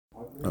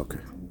Okay.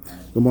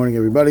 Good morning,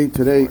 everybody.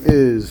 Today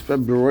is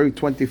February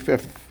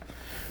 25th.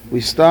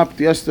 We stopped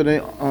yesterday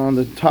on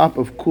the top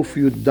of Kuf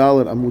Yud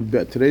Dalet Amud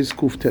Bet. Today's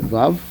Kuf Tet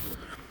Vav.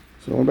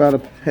 So we're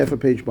about half a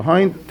page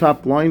behind.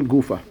 Top line,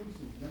 Gufa.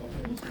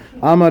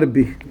 Amar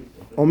Rabbi.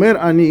 Omer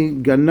ani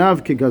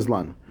ganav ki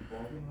gazlan.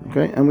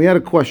 Okay, and we had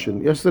a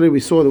question. Yesterday we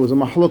saw there was a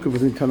mahlokah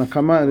between Tana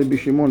Kama and Rabbi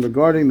Shimon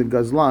regarding the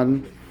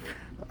gazlan.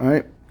 All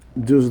right.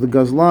 Does the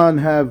gazlan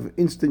have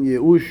instant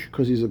yeush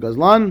because he's a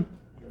gazlan?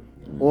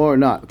 Or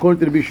not? According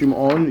to Rabbi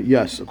Shimon,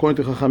 yes.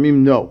 According to Chachamim,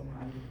 no.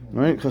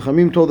 Right?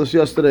 Chachamim told us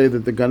yesterday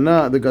that the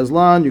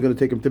Gazlan, you're going to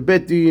take him to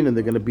Betin and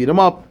they're going to beat him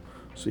up,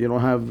 so you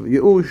don't have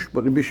Yeush.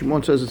 But Rabbi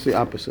Shimon says it's the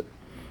opposite.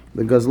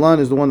 The Gazlan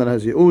is the one that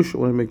has Yeush. I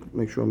want to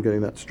make sure I'm getting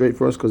that straight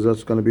for us because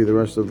that's going to be the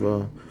rest of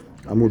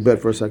Amud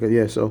Bet for a second.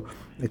 Yeah, so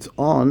it's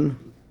on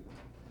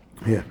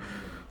here.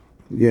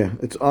 Yeah,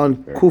 it's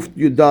on Kuf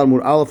Yudal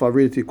Mur Aleph. I'll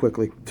read it to you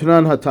quickly.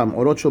 Tanan Hatam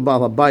Orot Shel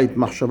Baal Habayit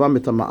Machshava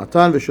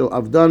Mitama'atan V'Shel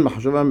Avdan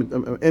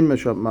Machshava En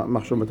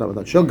Machshava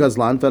Mitama'atan. Shel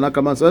Gazlan, Tana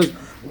Kama says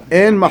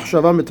En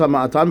Machshava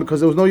Mitama'atan because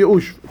there was no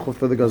Yeush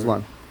for the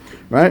Gazlan,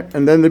 right?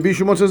 And then the Rabbi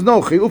Shimon says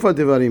no Chiyufa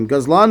Devarim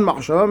Gazlan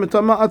Machshava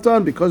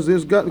Mitama'atan because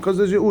there's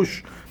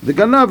Yeush. The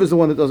Ganav is the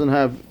one that doesn't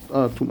have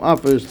Tum'ah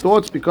for his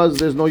thoughts because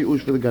there's no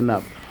Yeush for the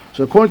Ganav.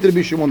 So according to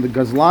Rabbi Shimon, the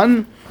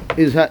Gazlan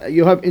is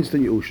you have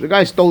instant Yush. The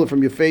guy stole it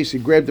from your face, he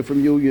grabbed it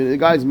from you, the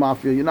guy's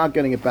mafia, you're not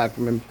getting it back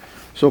from him.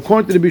 So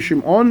according to Rabbi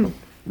Shimon,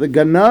 the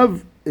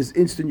Ganav is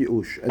instant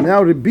Yush. And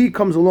now Rabbi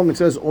comes along and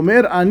says,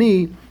 Omer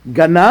ani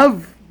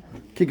Ganav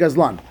ki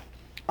Gazlan.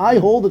 I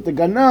hold that the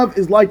Ganav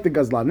is like the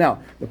Gazlan. Now,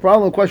 the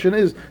problem, the question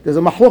is, there's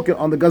a mahloket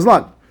on the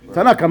Gazlan.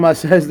 Tana Kama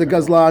says the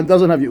Gazlan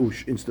doesn't have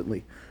Yush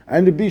instantly.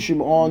 And Rabbi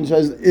Shimon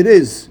says it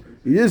is.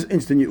 It is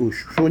instant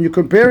Yush. So when you're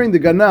comparing the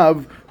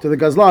Ganav to the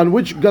Gazlan,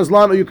 which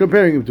Gazlan are you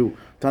comparing him to?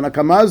 Tana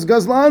Kama's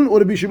Gazlan or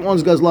Rabbi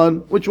Shimon's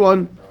Gazlan? Which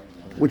one?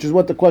 Which is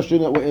what the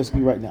question that we're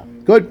asking right now.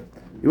 Good?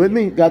 You with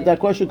me? Got that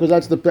question? Because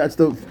that's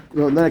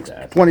the next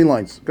 20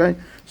 lines. Okay?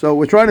 So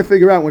we're trying to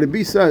figure out when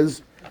Rabbi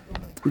says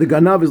the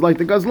Ganav is like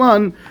the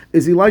Gazlan,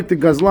 is he like the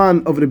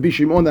Gazlan of Rabbi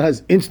Shimon that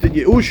has instant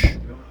Yeush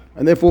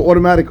and therefore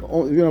automatic,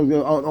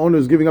 the owner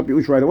is giving up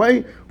Yeush right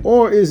away?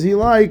 Or is he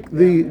like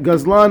the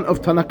Gazlan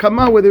of Tana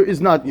Kama where there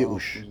is not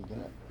Yeush?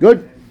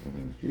 Good?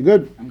 You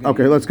good?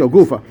 Okay, let's go.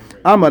 Gufa.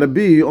 Amar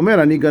Rabbi Omer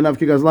ani ganav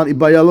ki gazlan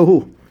ibaya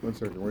lahu. 1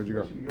 second. Where'd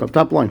you go?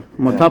 Top line.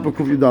 I'm on top of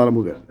Kuf Yudal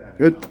Amud.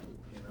 Good.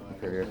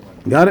 Okay, yeah.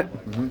 Got it.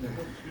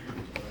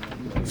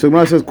 So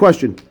Gemara says,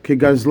 question: Ki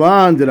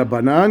gazlan de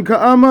Rabbanan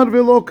ka amar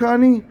velo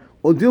kani,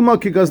 or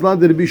dilma ki gazlan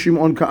de Rabbi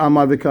Shimon ka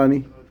amar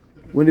vekani?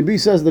 When the Rabbi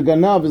says the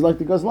ganav is like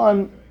the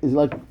gazlan, is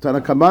like Tana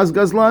Kama's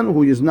gazlan,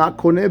 who is not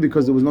koneh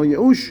because there was no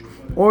yeush,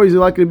 or is it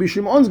like Rabbi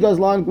Shimon's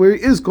gazlan, where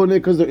he is koneh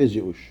because there is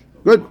yeush?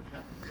 Good.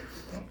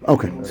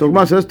 Okay, so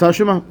Gemara says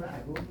Tashima.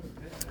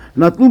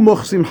 Natlu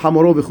mochsim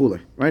hamoro v'chule.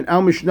 Right,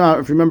 our Mishnah,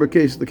 if you remember, the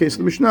case of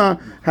the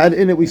Mishnah had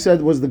in it, we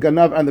said was the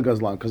ganav and the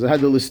gazlan because it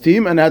had the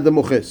listim and it had the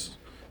moches.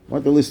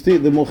 What the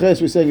moches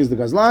we're saying is the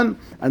gazlan,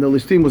 and the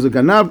listim was the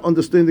ganav.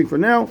 Understanding for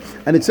now,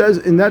 and it says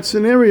in that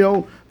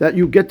scenario that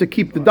you get to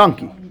keep the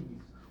donkey,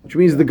 which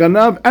means the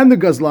ganav and the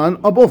gazlan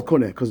are both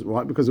koneh because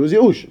why? Because it was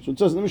yeush. So it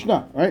says in the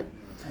Mishnah, right?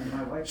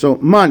 So,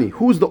 Mani,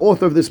 who's the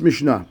author of this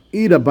Mishnah?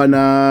 Ida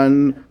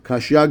Banan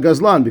Kashya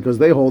Gazlan, because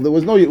they hold there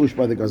was no Yeush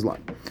by the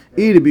Gazlan.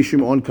 Ida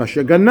Bishimon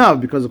Kashya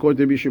Ganav, because according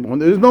to Bishimon,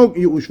 there is no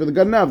Yeush for the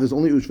Ganav, there's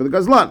only Yeush for the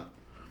Gazlan.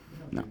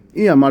 Now,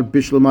 Iyamar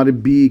Bishlamar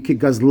Rabbi Ki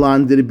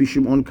Gazlan de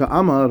Bishimon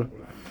Ka'amar.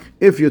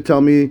 If you tell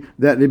me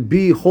that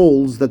Rabbi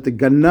holds that the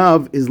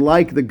Ganav is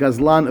like the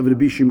Gazlan of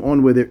Rabbi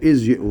Shimon where there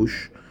is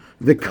Yeush,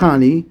 the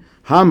Kani,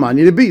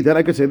 Hamani Rabbi, then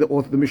I could say the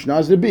author of the Mishnah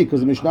is Rabbi, because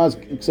the Mishnah is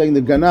saying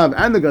the Ganav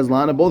and the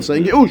Gazlan are both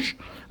saying Yeush.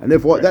 And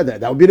therefore,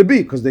 that would be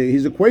Rabbi, because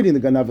he's equating the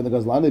Ganav and the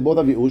Gazlan. They both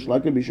have Yeush,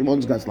 like Rabbi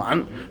Shimon's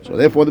Gazlan. So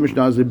therefore, the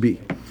Mishnah is Rabbi.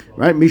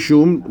 Right?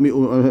 Mishum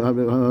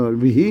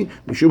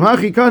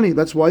Hachi Kani.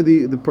 That's why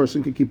the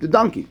person can keep the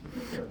donkey.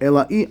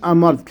 Ela'i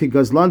Amart Ki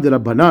Gazlan de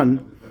Rabbanan.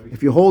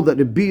 If you hold that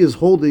Rabbi is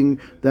holding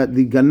that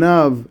the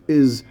Ganav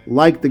is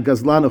like the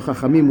Gazlan of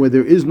Chachamim, where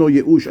there is no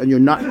Yeush and you're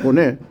not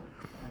Koneh,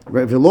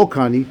 Velo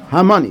Kani,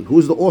 Hamani.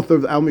 Who's the author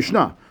of Al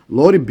Mishnah?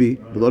 Lo Rabbi,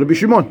 Lo Rabbi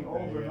Shimon.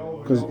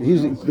 Because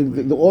he's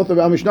the author of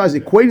Al Mishnah is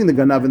equating the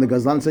Ganav and the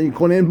Gazlan, saying you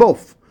koneh in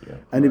both.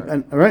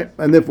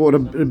 And therefore,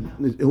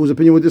 whose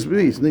opinion would this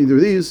be? It's neither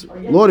of these.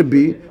 Lo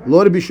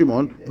Rabbi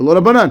Shimon, Lo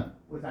Rabbanan.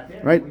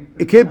 Right?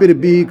 It can't be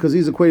Rabbi because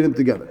he's equating them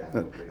together.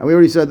 And we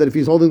already said that if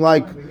he's holding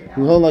like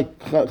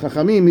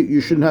Chachamim,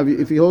 you shouldn't have.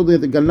 If you're holding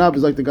that the Ganav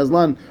is like the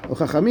Gazlan of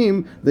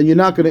Chachamim, then you're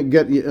not going to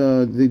get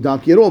the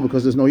donkey at all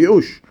because there's no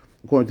Yeush.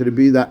 According to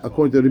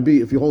Rabbi,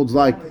 if he holds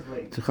like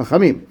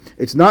Chachamim,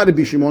 it's not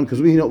Rabbi Shimon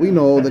because we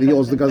know that he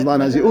holds the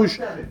Gazlan as Yeush,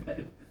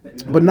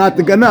 but not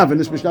the Ganav. And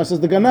this Mishnah says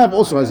the Ganav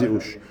also has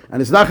Yeush,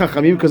 and it's not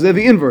Chachamim because they're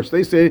the inverse.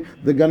 They say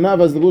the Ganav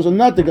has the Yeush,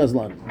 not the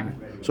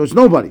Gazlan. So it's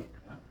nobody.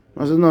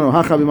 I said no.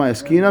 Hachabimai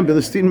askina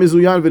belistin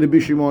mizuyan v'Rabbi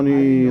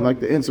Shimon,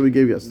 like the answer we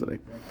gave yesterday.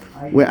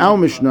 Where our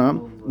Mishnah,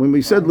 when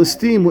we said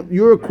listim,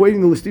 you're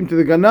equating the listim to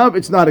the Ganav.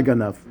 It's not a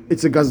Ganav.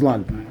 It's a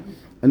Gazlan.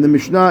 And the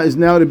Mishnah is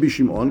now Rabbi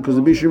Shimon, because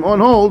Rabbi Shimon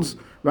holds,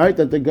 right,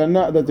 that the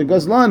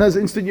Gazlan has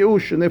instant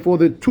Yeush, and therefore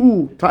there are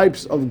two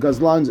types of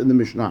Gazlans in the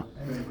Mishnah.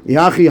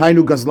 Yachi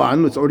Hainu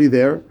Gazlan, it's already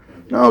there.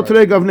 No,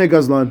 today Gavne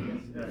Gazlan.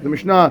 The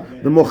Mishnah,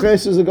 the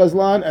Moches is a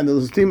Gazlan, and the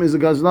Listim is a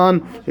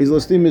Gazlan. His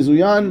Listim is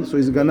Uyan, so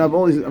he's a Ganav.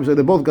 I'm sorry,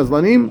 they're both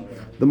Gazlanim.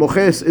 The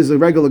Moches is a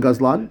regular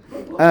Gazlan,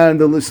 and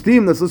the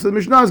Listim that's listed in the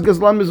Mishnah is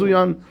Gazlan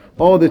Mizuyan.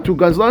 Oh, there are two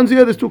Gazlans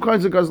here, there's two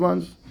kinds of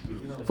Gazlans.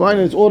 Fine,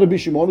 and it's all Rabbi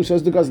Shimon who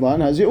says the Gazlan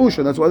has Yeush,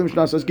 and that's why the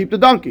Mishnah says keep the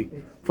donkey.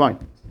 Fine.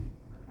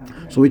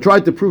 So we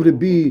tried to prove that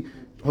B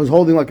was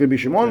holding like Rabbi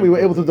Shimon, we were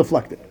able to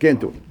deflect it. Can't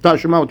do it.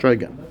 Tashema, we'll try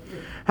again.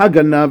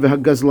 Haganav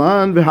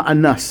v'hagazlan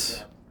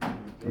v'ha'anas.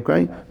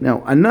 Okay?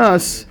 Now,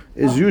 anas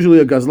is usually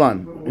a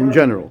gazlan in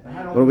general.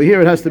 But over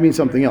here it has to mean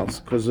something else,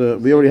 because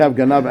we already have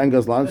ganav and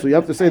gazlan. So you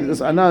have to say that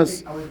this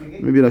anas,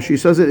 maybe Rashi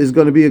says it, is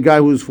going to be a guy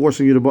who's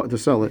forcing you to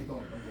sell it.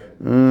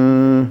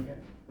 I'm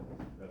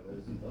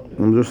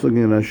just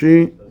looking at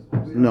Rashi.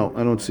 No,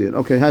 I don't see it.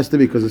 Okay, it has to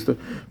be, because it's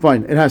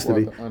fine. It has to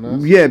be.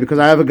 Yeah, because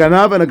I have a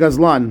ganav and a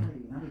gazlan.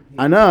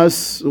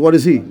 Anas, what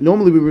is he?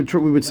 Normally we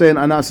would say an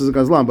anas is a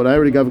gazlan, but I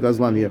already got a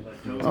gazlan here.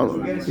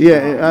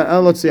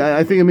 Let's see.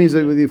 I think it means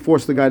that he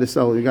forced the guy to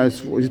sell. The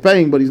guy's he's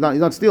paying, but he's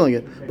not stealing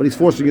it, but he's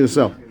forcing you to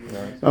sell.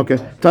 Okay.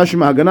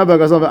 Tashma haganav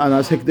hagazlan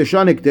anas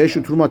hekdeshan hekdesh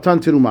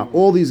utrumatan teruma.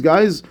 All these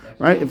guys,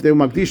 right? If they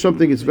makdish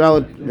something, it's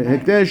valid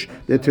hekdesh.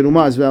 Their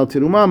teruma is valid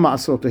teruma.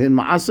 Ma'asor tehin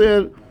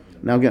ma'aser.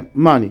 Now again,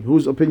 mani.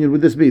 Whose opinion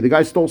would this be? The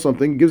guy stole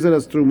something, gives it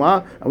as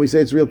teruma, and we say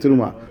it's real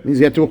teruma. It means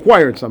he had to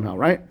acquire it somehow,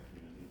 right?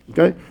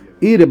 Okay.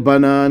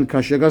 Banan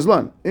kasha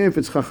gazlan. If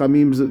it's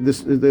chachamim,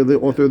 this the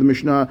author of the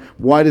Mishnah,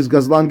 why does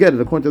gazlan get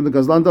it? According to him, the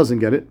gazlan doesn't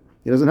get it.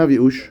 He doesn't have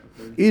yush.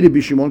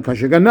 Bishimon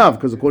kasha ganav,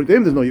 because according to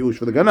him, there's no yush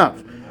for the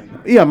ganav.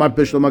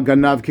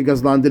 Ganav ki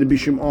gazlan did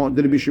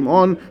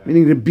Bishimon,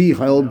 meaning Rabbi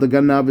held the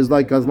ganav is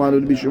like gazlan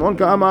did Bishimon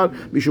ka'amar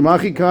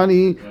bishumachi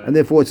kani, and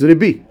therefore it's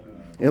Rabbi.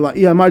 Ela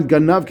iyamad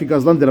ganav ki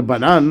gazlan did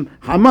Banan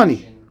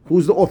hamani.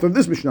 Who's the author of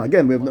this Mishnah?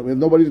 Again, we have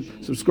nobody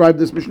subscribed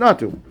this Mishnah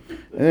to.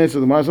 And so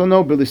the Marzal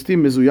no,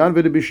 Bilistim Mizuyan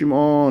Rabbi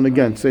Shimon.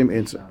 Again, same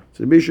answer.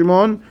 So Rabbi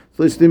Shimon,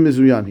 Bilistim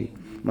Mizuyan. He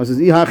says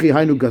Ihachi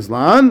Hainu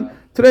Gazlan.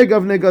 Today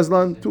Gavne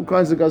Gazlan. Two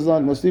kinds of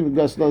Gazlan. Muslim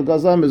Gazlan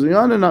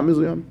Mizuyan and not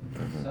Mizuyan.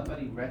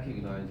 Somebody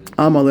recognizes.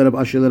 Amal Rab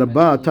Ashel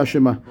Rabba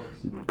Tashema.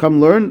 Come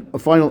learn a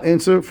final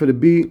answer for the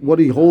B. What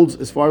he holds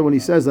as far when he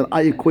says that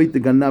I equate the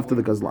Ganav to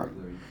the Gazlan.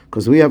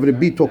 Because we have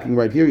Rabbi talking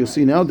right here. You'll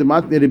see now.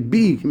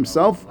 Rabbi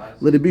himself,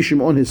 Rabbi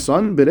Shimon, his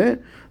son,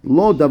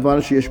 lo davar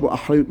sheyesh bo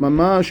achrayut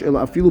mamash el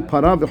afilu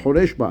para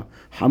v'choresh ba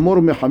hamor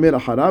mechamer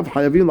acharav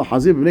hayavim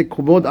lahazir b'nei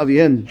kovod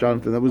avihen.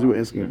 Jonathan, that was what we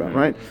were asking about,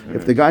 right?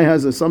 If the guy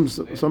has some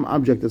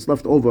object that's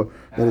left over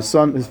that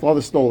his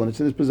father stole, and it's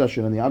in his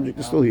possession, and the object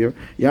is still here,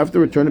 you have to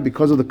return it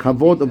because of the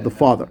kavod of the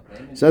father.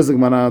 Says the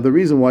Gemara, the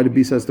reason why the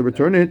B says to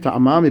return it,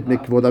 ta'amam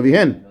ibnei kovod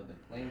avihen.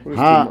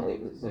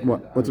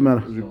 What's the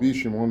matter? Rabbi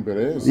Shimon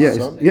Berez? Yeah,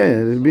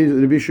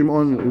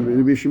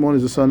 Rabbi Shimon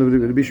is the son of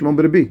Rabbi Shimon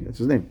Berbi. That's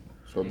his name.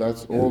 So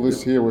that's all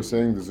this here we're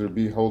saying, does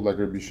Rabbi hold like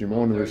Rabbi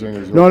Shimon? We're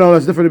saying no,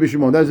 that's different Rabbi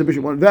Shimon. That's Rabbi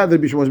Shimon. That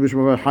Rabbi Shimon is Rabbi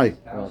Shimon High.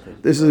 Okay.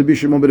 This is Rabbi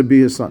Shimon Berbi,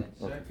 his son.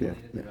 Okay.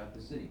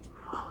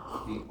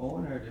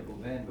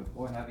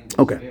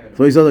 Okay,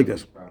 so he says like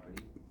this.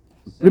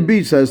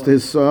 Rabbi says to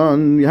his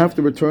son, you have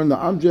to return the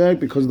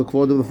object because of the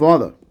quote of the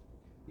father.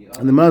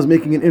 And the man is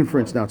making an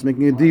inference now. It's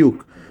making a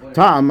diuk.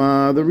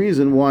 Ta'ama, the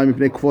reason why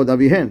mipnei kvod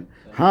avihen.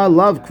 Ha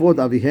lav kvod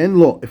avihen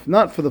lo. If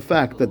not for the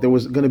fact that there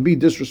was going to be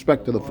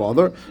disrespect to the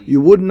father,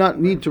 you would not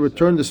need to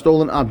return the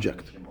stolen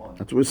object.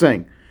 That's what we're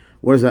saying.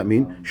 What does that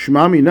mean?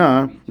 Shma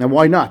mina. Now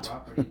why not?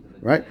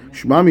 Right?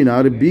 Shma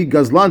mina Rabbi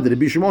Gazlan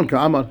Rabbi Shimon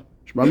ka'amar.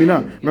 Shma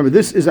mina. Remember,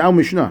 this is our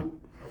Mishnah.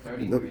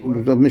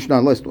 The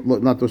Mishnah list,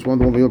 not this one,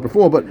 the one we heard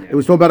before, but it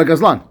was talking about a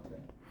Gazlan.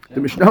 The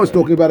Mishnah was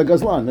talking about a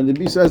Gazlan, and the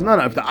B says, no,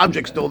 if the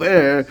object's still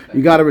there,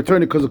 you got to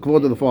return it because of the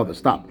kvod of the father.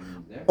 Stop.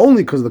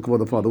 Only because of the kvod of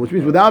the father, which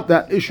means without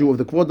that issue of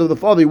the kvod of the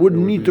father, you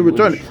wouldn't need to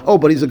return it. Oh,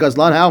 but he's a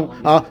Gazlan. How?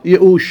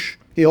 Yeush.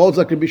 He holds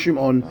like Rabbi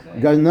Shimon.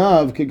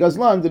 Ganav ki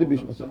Gazlan Rabbi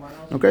Shimon.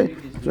 Okay?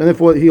 So and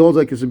therefore, he holds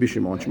like Rabbi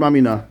Shimon.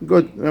 Shmamina.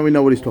 Good. Now we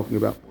know what he's talking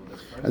about.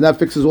 And that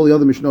fixes all the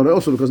other Mishnah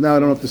also, because now I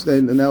don't have to stay,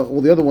 and now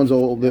all the other ones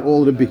are they're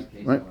all Rabbi.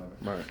 Right?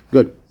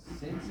 Good.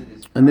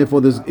 And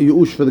therefore, there's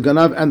Yeush for the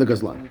Ganav and the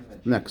Gazlan.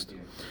 Next.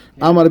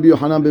 Amar Rabbi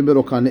Yohanan ben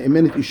Berokan,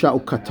 Emenet Isha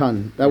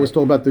Katan. That was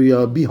talking about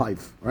the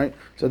beehive, right?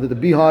 So that the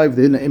beehive,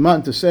 the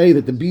iman to say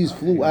that the bees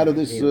flew out of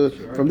this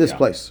from this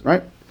place,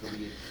 right?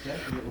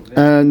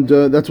 And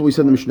that's what we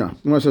said in the Mishnah.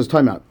 Gemara says,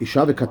 time out.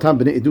 Isha Katan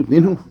b'nei edut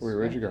ninu.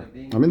 Where'd you go?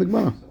 I'm in the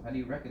Gemara. How do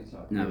you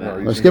reconcile?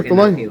 I skipped the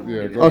line.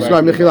 Yeah,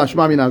 Sorry, Mechila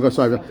Shma Mina.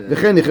 Sorry.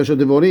 V'chen nichel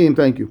devorim.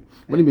 Thank you.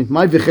 What do you mean?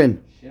 My v'chen.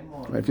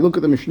 Right, if you look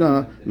at the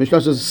Mishnah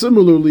says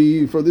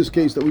similarly for this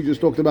case that we just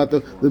talked about,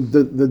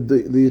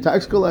 the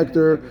tax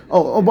collector.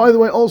 Oh, by the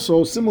way,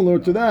 also similar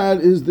to that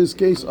is this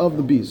case of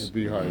the bees.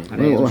 Beehive.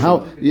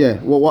 How? Yeah.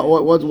 What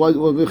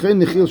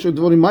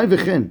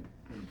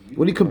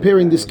are you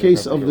comparing this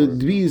case of the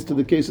bees to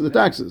the case of the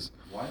taxes?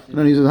 And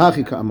then he says,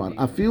 "Hachi ka'amar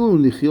afilu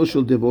nichil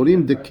shel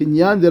devorim de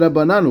kinyan de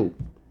rabbananu."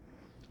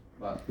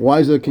 Why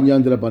is it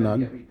kinyan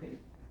derabanan?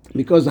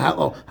 Because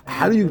how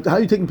are you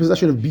taking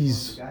possession of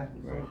bees?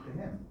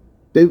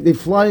 They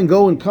fly and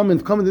go and come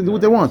and do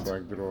what they want,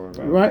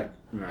 right?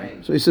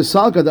 Right. So he says,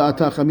 "Salka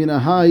da'atach amina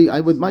hai."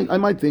 I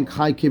might think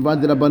hai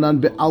kivan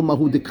derabanan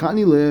be'almahu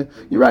dekanile.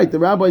 You're right. The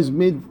rabbis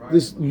made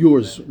this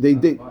yours. They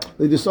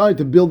decided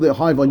to build their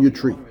hive on your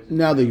tree.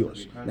 Now they're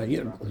yours. Now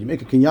you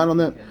make a kinyan on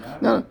that.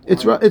 No,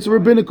 it's a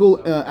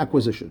rabbinical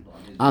acquisition.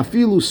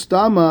 Afilu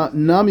stama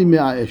nami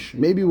me'aesh.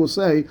 Maybe we'll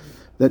say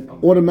that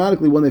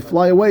automatically when they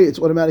fly away, it's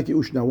automatic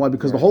yush now. Why?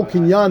 Because the whole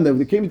kinyan that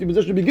they came into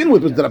possession to begin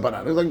with was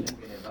derabanan.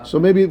 So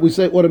maybe we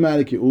say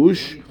automatic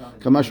yush.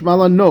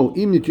 Kamashmala, no.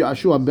 Im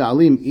nityashu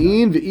ba'alim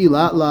in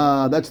ve'ila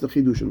la. That's the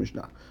chidush of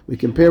Mishnah. We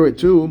compare it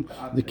to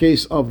the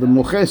case of the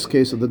moches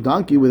case of the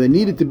donkey, where they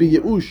needed to be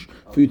yeush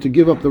for you to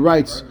give up the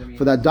rights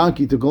for that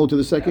donkey to go to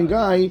the second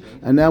guy,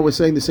 and now we're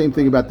saying the same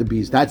thing about the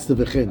bees. That's the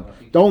v'chin.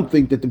 Don't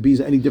think that the bees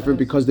are any different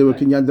because they were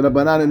kinyan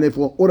d'rabanan and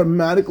therefore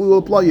automatically will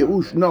apply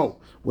yeush. No.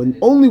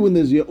 Only when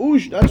there's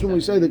yeush, that's when we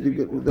say that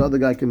the other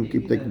guy can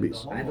keep taking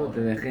bees. I thought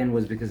the v'chen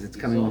was because it's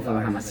coming off of a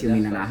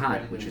hamasilin and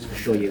ahad, which is for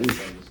sure yeush.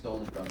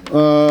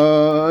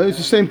 It's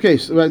the same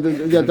case, right?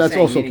 That's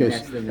also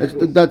case.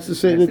 That's the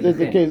same.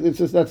 The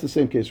case. That's the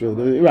same case,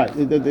 really. Right.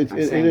 Why do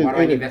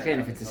I need v'chen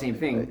if it's the same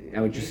thing?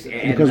 I would just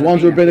add because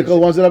one's rabbinical,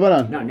 one's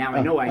rabbanan. No, now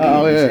I know.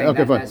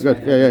 Okay, fine. Good.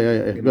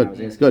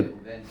 Yeah.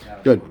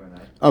 Good.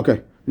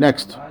 Okay.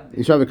 Next,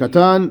 Isha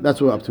v'katan. That's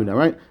what we're up to now,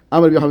 right?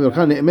 Amar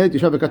b'Yacham ne'emet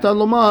Isha v'katan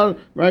lomar.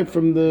 Right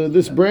from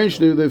this branch,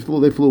 they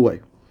flew away.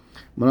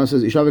 Maran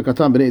says Isha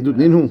v'katan b'nei edut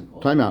ninhu.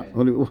 Time out.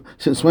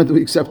 Since when do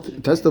we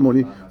accept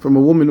testimony from a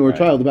woman or a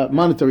child about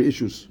monetary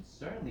issues?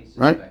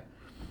 Right?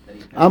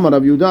 Amar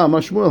Rav Yehuda Amar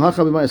Shmuel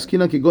hacha b'ma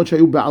eskina kigon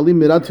shayu ba'alim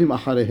miradfim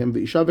acharehem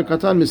v'isha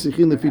v'katan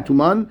mesichin lefi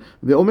tuman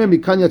ve'omer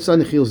mikan yatsa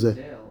nechil zeh.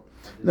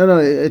 No,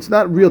 it's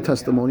not real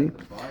testimony.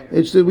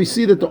 It's that we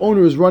see that the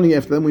owner is running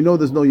after them. We know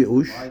there's no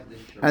yeush,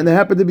 and they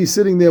happen to be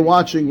sitting there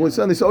watching. They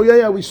say, "Oh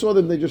yeah, we saw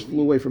them. They just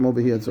flew away from over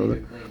here." So,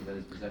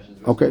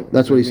 okay,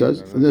 that's what he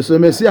says. This is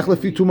mesiach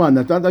lefi tuman.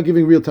 They're not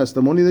giving real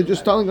testimony. They're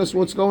just telling us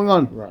what's going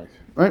on.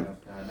 Right.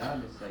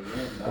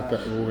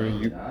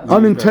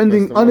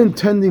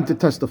 Unintending to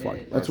testify.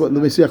 That's what the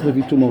mesiach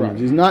lefi tuman means.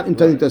 He's not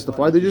intending to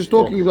testify. They're just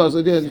talking about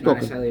it. They're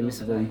talking.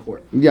 Admissible in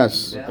court.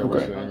 Yes.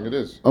 Okay. It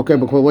is. Okay,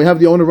 but we have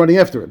the owner running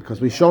after it because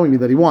he's showing me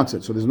that he wants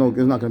it. So there's not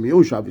going to be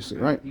ush, obviously,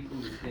 right?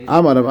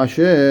 Amar Rav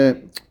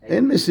Asher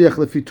en mesiach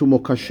lefi tumo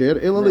kasher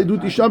ela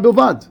leidut isha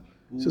bilvad.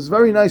 So it's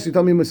very nice to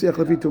tell me mesiach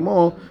lefi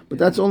tumo, but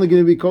that's only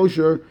going to be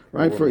kosher,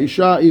 right? For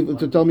isha even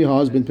to tell me her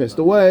husband passed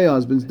away, her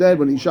husband's dead.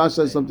 When isha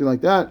says something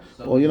like that,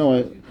 well,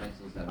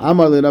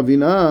 Amar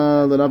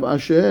leRavina leRav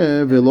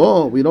Asher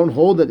velo. We don't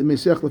hold that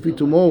mesiach lefi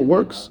tumo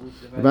works.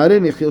 V'arei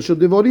nechil shel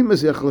devorim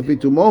mesiach lefi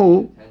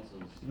tumo.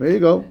 There you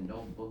go.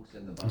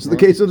 This is the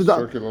case of the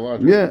dog.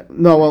 Yeah.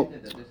 No. Well.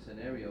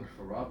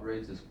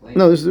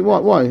 No. This is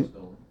why.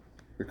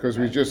 Because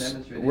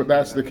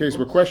that's the case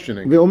we're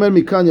questioning. Ve'omer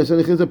mikan yatsa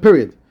nechil zeh.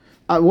 Period.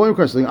 What are you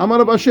questioning? Amar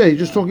Rav Asher. He's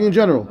just talking in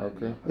general.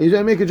 Okay. He's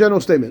going to make a general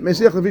statement.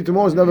 Mesiach lefi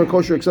tumo is never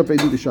kosher except for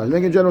edut isha. He's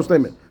making a general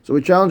statement. So we're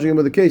challenging him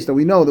with a case that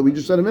we know that we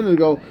just said a minute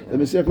ago that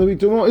mesiach lefi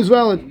tumo is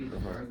valid.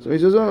 So he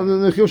says, "Oh,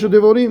 nechil shel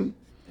devorim."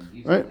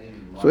 Right.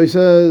 So he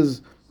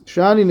says,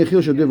 "Shani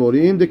nechil shel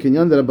devorim de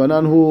kinyan de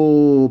rabbanan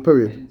hu."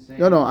 Period.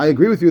 No, I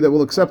agree with you that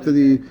we'll accept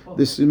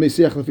this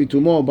mesiach lefi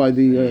tumo by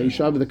the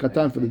isha the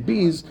katan for the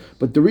bees.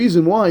 But the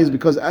reason why is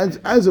because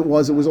as it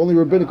was only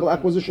rabbinical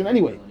acquisition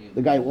anyway.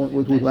 The guy who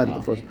had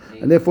it first,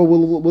 and therefore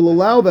we'll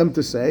allow them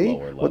to say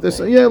what they're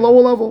saying. Yeah,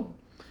 lower level.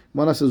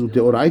 Mana says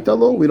deoraita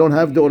lo. We don't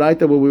have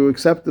deoraita where we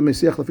accept the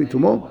mesiach lefi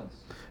tumo.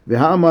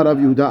 והאמר רב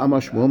יהודה אמר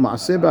שמואל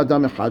מעשה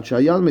באדם אחד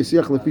שהיה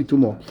מסיח לפי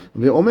תומו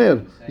ואומר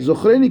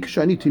זוכרני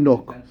כשאני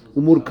תינוק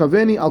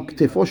ומורכבני על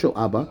כתפו של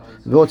אבא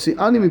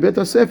והוציאני מבית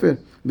הספר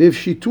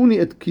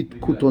והפשיטוני את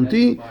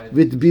כותונתי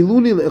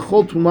והטבילוני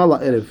לאכול תרומה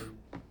לערב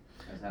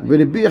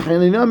ורבי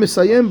חנינא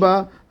מסיים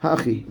בה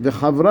האחי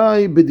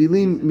וחבריי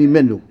בדילים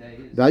ממנו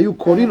והיו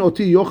קוראים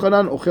אותי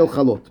יוחנן אוכל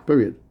חלות.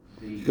 Period.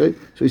 Okay,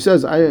 so he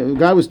says, a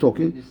guy was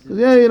talking. He says,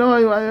 yeah,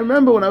 I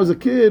remember when I was a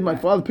kid, my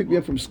father picked me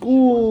up from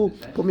school,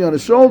 put me on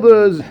his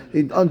shoulders,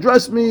 he'd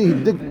undress me,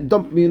 he'd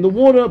dump me in the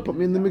water, put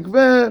me in the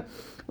mikveh,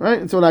 right?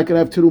 And so that I could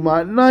have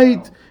terumah at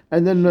night.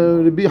 And then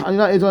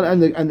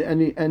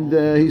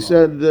he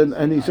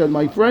said,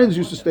 my friends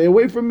used to stay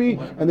away from me,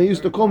 and they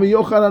used to call me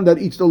Yochanan that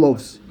eats the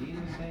loaves.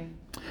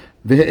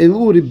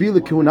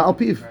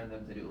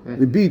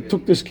 Rabbi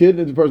took this kid,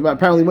 and the person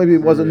apparently maybe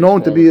it wasn't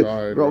known to be,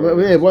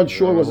 wasn't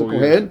sure it was a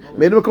Kohen,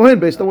 made him a Kohen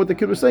based on what the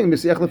kid was saying.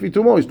 Mesiach lefi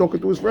tumo, he's talking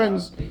to his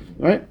friends,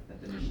 right?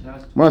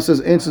 Mara says,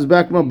 answers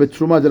back, no, but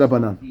Truma de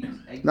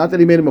Rabbanan. Not that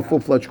he made him a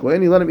full-fledged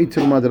Kohen, he let him eat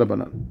Truma de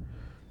Rabbanan.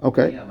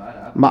 Okay.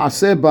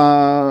 Maaseh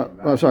ba,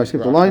 sorry, I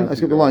skipped the line.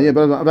 Yeah,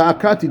 but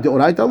Akati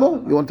deoraita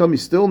lo. You want to tell me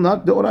still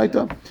not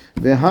deoraita?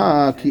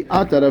 Veha ki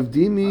ata Rav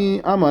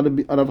Dimi amar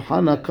Rav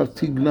Hana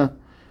kartigna.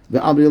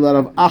 Ve'amri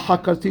Rav Aha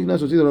kartigna.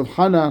 So it's either Rav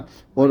Hana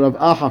or Rav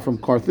Aha from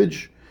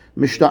Carthage.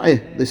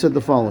 Mishta'eh. They said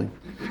the following.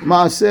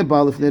 Maaseh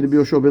ba lifnei Rabbi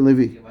Yoshua ben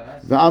Levi.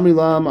 Ve'amri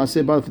la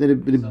ma'aseh ba lefnei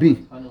Rabbi.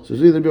 So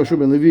it's either Rabbi Yoshua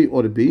ben Levi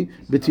or Rabbi.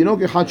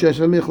 Betinok echad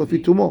she'yashem lefi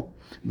tumo.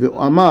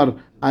 Ve'amar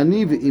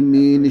ani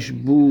ve'imi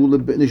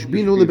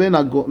nishbinu leben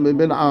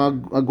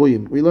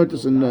agoyim. We learned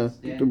this in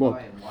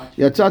Ketubot.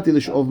 Yatzati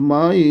l'sh'ov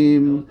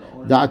ma'im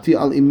da'ati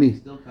al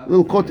imi.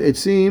 Little kot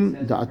etzim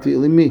da'ati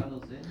al imi.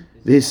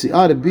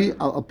 Ve'esi'ah Rabbi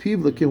al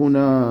apiv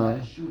lekehuna.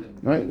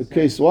 Right? The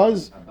case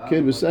was,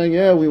 kid was saying,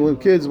 yeah, we were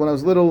kids when I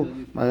was little.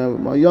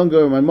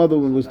 My mother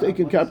was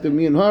taking captive,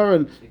 me and her,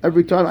 and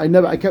every time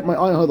I kept my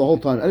eye on her the whole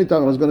time.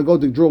 Anytime I was going to go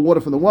to draw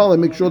water from the well, I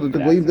make sure that the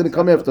goyim didn't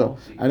come after.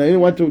 And I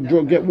went to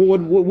get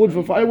wood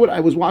for firewood. I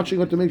was watching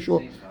her to make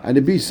sure. And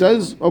the beast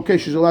says, okay,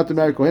 she's allowed to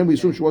marry Kohen. We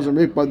assume she wasn't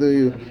raped by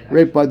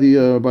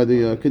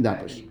the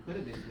kidnappers.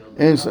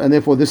 And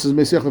therefore, this is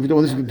Mesiach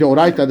Lefitumo. This is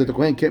Deoraita that the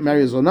Kohen can't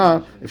marry a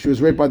Zonah. If she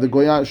was raped by the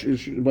Goya,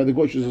 she's a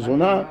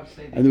Zonah.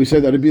 And we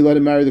said that Rabbi let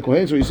him marry the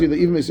Kohen. So you see that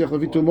even Mesiach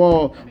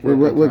Lefitumo,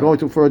 we're going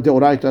to for a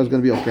Deoraita is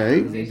going to be okay.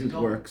 It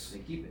works.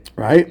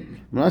 Right?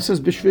 When I says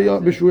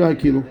Bishvuya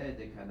Hakilu.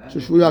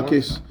 Bishvuya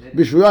case.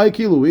 Bishvuya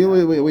Hakilu.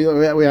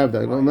 We have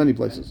that in many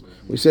places.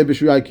 We say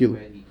Bishvuya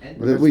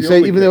Hakilu. We say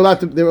even they're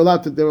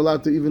allowed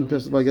to even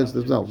testify against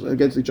themselves,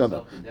 against each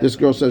other. This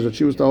girl says that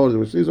she was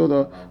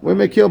Tahor. We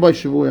may kill by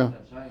Shivuya.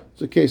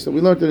 It's a case that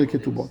we learned in the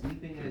Ketubot.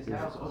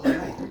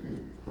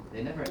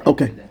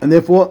 Okay, and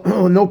therefore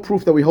no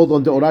proof that we hold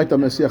on the Oraita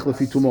Mesiach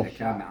Lefitumo.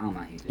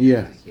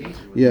 Yeah,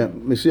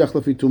 Mesiach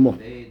Lefitumo.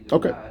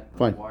 Okay,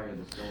 fine.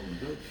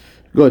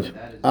 Good.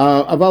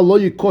 Aval lo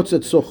yikotz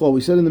et socho.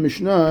 We said in the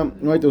Mishnah,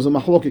 right? There was a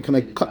mahloket. Can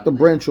I cut the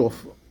branch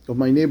off of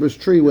my neighbor's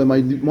tree where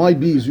my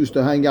bees used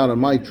to hang out on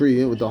my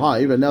tree with the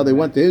hive, and now they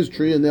went to his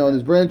tree and they're on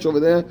his branch over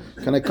there?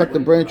 Can I cut the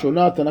branch or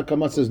not? Tanna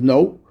Kama says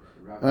no.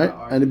 Right?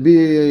 And it'd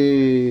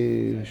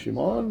be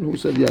Shimon who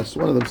said yes.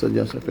 One of them said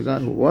yes. I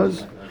forgot who it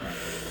was.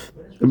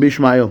 Rabbi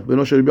Ishmael.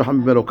 Beno shel Rabbi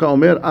Yochanan ben Oka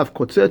omer af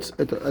kotzetz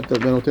et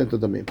benoten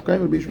tadamim. Okay?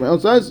 Rabbi Ishmael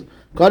says,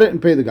 cut it and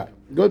pay the guy.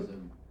 Good?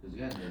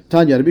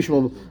 Tanya, Rabbi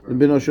Ishmael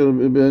beno shel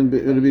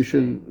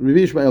Rabbi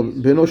Ishmael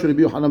beno shel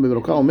Rabbi Yochanan ben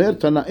Oka omer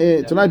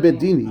tanai bet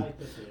dini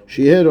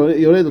שיהיה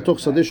יורד לתוך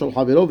שדה של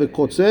חברו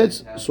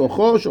וקוצץ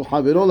סוחו של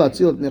חברו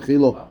להציל את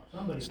נחילו.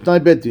 תנאי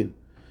בית דין.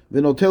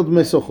 ונוטל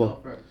דמי סוחו.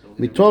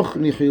 מתוך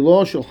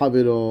נחילו של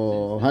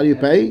חברו. How do you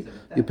pay?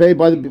 You pay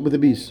with the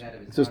bees.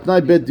 It says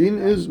tnai bet din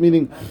is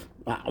meaning,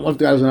 what if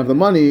the guy doesn't have the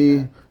money?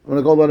 I'm going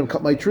to go let him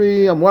cut my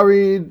tree. I'm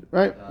worried,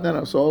 right?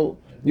 No. So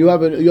you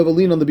have a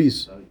lien on the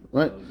bees,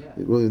 right?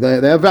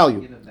 They have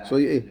value. So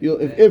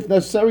if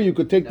necessary, you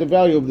could take the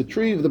value of the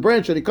tree, of the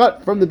branch that he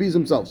cut from the bees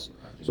themselves.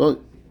 So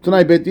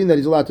tnai bet din that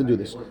he's allowed to do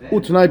this.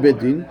 Tnai bet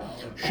din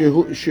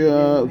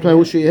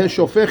שיהיה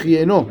שופך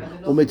יינו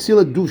ומציל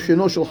את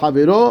דושנו של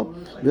חברו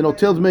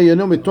ונוטל דמי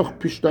יינו מתוך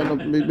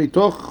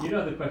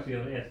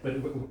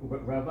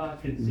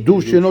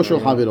דושנו של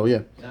חברו.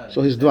 Yeah.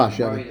 So his dvash.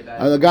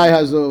 The guy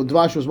has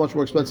dvash was much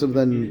more expensive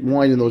than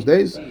wine in those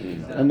days,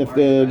 and if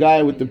the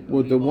guy with the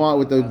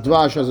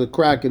dvash has a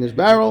crack in his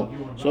barrel,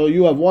 so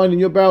you have wine in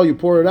your barrel, you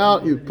pour it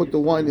out, you put the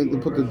wine, you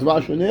put the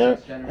dvash in there,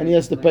 and he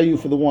has to pay you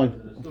for the wine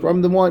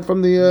from the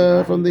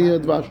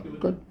dvash.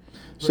 Okay.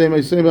 Same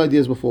idea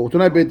as before.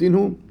 Tonight בית דין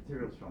הוא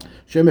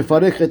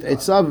שמפרק את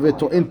עציו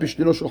וטוען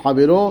פשטנו של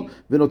חברו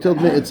ונוטל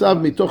דמי עציו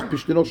מתוך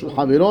פשטנו של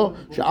חברו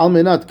שעל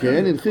מנת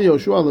כן הנחיל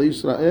יהושע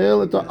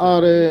לישראל את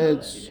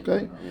הארץ.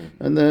 Okay?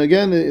 And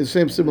again, the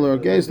same similar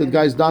case. The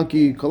guy's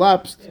donkey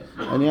collapsed,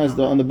 and he has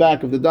on the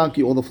back of the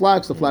donkey all the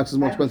flax. The flax is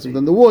more expensive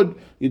than the wood.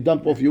 You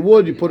dump off your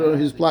wood, you put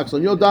his flax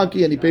on your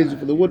donkey, and he pays you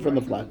for the wood from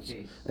the flax.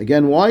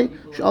 Again, why?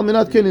 Because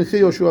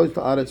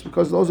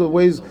those are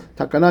ways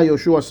Takana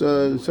Yoshua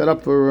set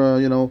up for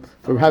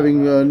for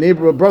having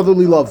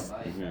brotherly love.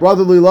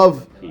 Brotherly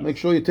love. Make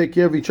sure you take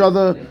care of each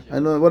other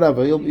and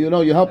whatever.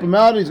 You help him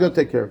out, and he's going to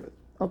take care of it.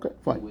 Okay,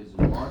 fine.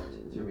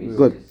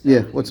 Good.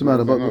 Yeah. What's the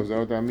matter about? Is that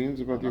what that means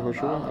about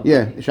Yehoshua?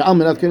 Yeah. It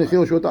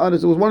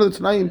was one of the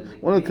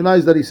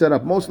Tanais that he set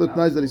up. Most of the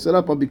Tanais that he set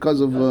up are because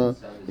of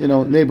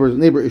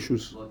neighbor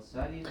issues.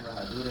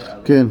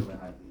 Okay.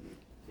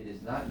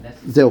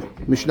 זהו,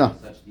 משנה.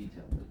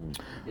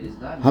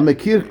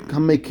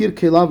 המכיר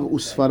כליו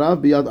וספריו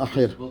ביד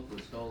אחר.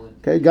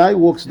 Okay, guy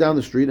walks down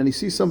the street and he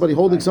sees somebody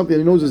holding something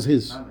that he knows is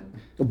his,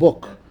 a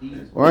book,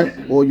 all right,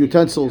 or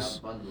utensils.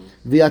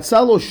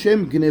 ויצא לו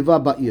שם גנבה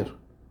בעיר.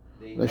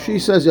 She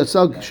says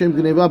יצא שם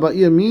גנבה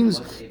בעיר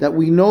means that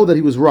we know that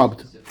he was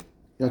robbed.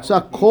 יצא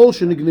כל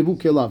שנגנבו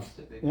כליו.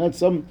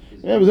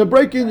 It was a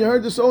break-in. You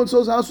heard the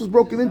so-and-so's house was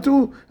broken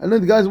into, and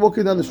then the guy's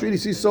walking down the street. He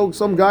sees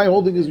some guy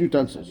holding his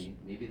utensils.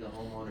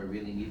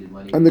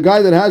 And the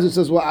guy that has it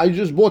says, well, I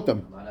just bought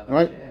them. All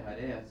right?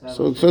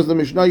 So it says the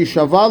Mishnah,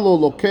 Yishavalo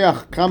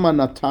lokeach kama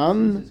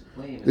natan.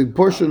 The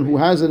person who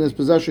has it in his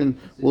possession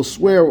will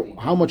swear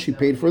how much he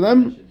paid for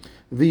them,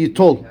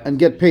 v'yitol, and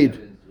get paid,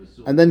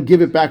 and then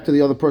give it back to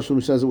the other person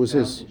who says it was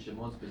his.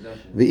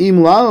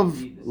 V'im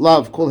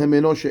lav kol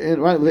hemeno she'en,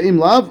 right? V'im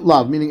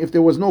lav, meaning if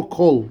there was no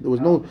kol, there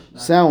was no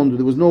sound,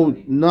 there was no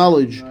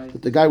knowledge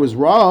that the guy was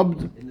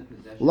robbed,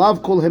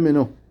 lav kol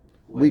hemeno.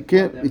 We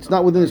can't. It's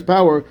not within his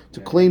power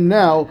to claim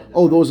now.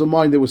 Oh, those are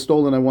mine. They were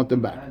stolen. I want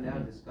them back.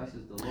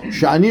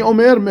 Shani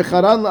Omer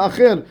mecharan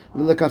la'acher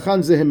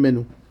v'lekachan zehem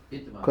menu.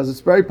 Because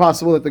it's very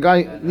possible that the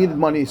guy needed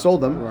money, he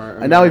sold them,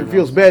 and now he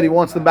feels bad, he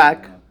wants them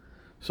back.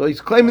 So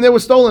he's claiming they were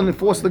stolen and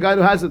forced the guy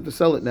who has it to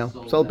sell it now.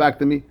 Sell it back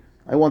to me.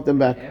 I want them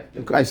back.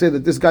 I say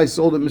that this guy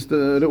sold it,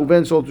 Mr.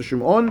 Reuven sold it to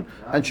Shimon,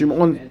 and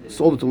Shimon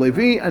sold it to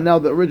Levi, and now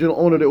the original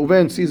owner,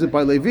 Reuven, sees it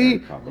by Levi,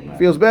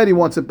 feels bad, he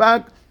wants it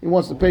back, he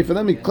wants to pay for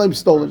them, he claims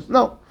stolen.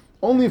 No.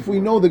 Only if we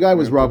know the guy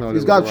was robbed.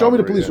 He's got, show me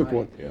the police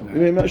report.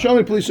 Show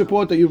me the police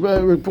report that you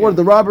reported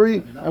the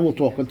robbery, and we'll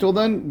talk. Until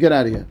then, get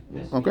out of here.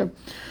 Okay?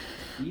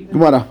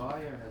 Gemara.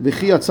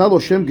 V'chi yatzal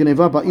Oshem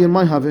geneva ba'ir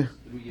mai have.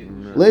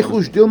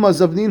 Lechush dilma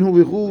zavninhu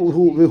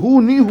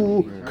v'hu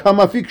nihu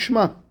kamafik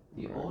shma.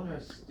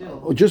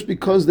 Just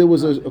because there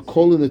was a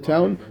call in the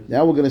town,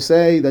 now we're going to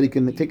say that he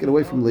can take it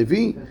away from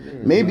Levi.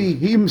 Maybe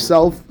he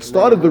himself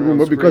started the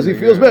rumor because he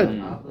feels bad.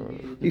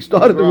 He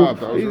started the rumor.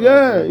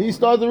 He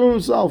started the rumor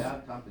himself.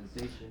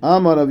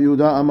 Amar Rav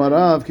Yehuda, Amar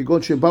Rav,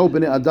 kigod shebau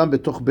bnei Adam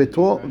betoch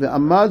beto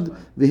ve'amad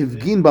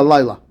ve'hivgin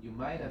balayla.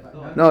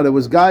 No, there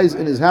was guys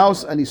in his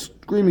house and he's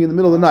screaming in the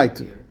middle of the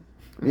night.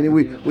 Meaning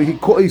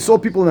he saw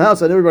people in the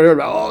house and everybody heard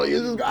about, oh,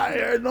 here's this guy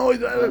here, no,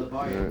 he's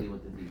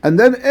and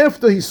then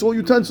after he saw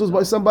utensils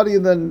by somebody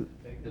and then,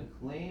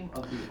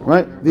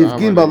 right?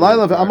 Ve'hivgin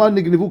balayla ve'amad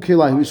nignevu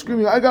kelai. He was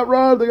screaming, I got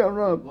robbed.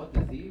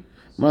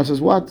 Mara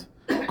says, what?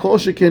 Kol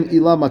sheken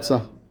ila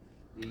matzah.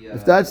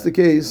 If that's the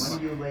case,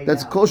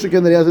 that's kol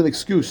sheken that he has an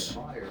excuse.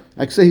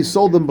 Like say he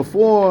sold them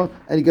before,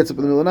 and he gets up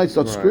in the middle of the night,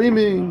 starts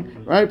screaming,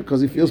 right? Because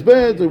he feels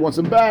bad, so he wants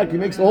them back. He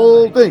makes the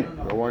whole thing.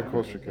 Why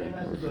kol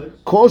sheken?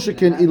 Kol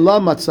sheken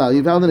ila matzah.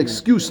 You found an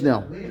excuse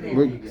now.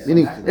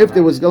 Meaning, if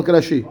there was Gel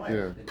Karashi,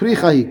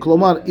 Prichahi,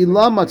 Klomar,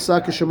 ila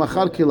matzah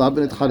keshemachar kilav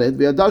v'netchared,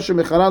 v'yada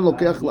shemecharan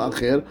lokeach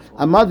la'acher,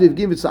 amad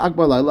v'ivgin v'tza'ak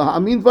balayla,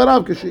 ha'amin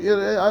dvarav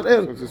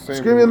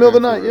screaming in the middle of the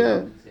night,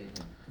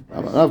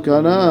 Rav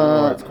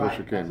Kana,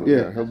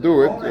 yeah, he'll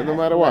do it no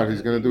matter what.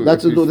 He's going to do it.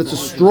 That's a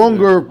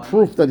stronger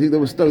proof that there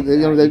was.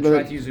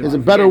 There's a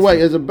better way.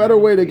 There's a better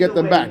way to get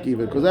them back,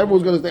 even because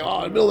everyone's going to say,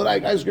 "Oh, in the middle of the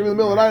night, guys screaming in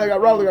the middle of the night, I got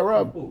robbed."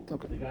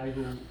 Okay.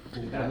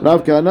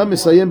 Rav Kana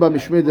misayem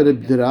b'mishmei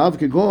derav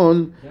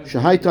kegon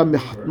shehayta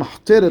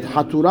machteret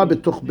hatura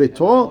betoch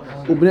beto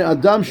ubnei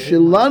adam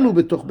shelanu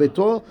betoch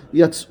beto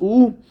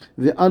yatzuu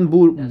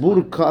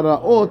ve'anbur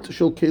karaot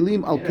shel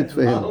kelim al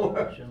kitvehem.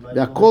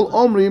 Ve'akol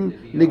omrim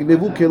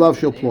nignevu kelav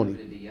shel ploni.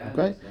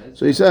 Okay,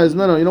 so he says,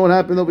 no, you know what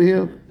happened over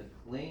here?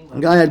 A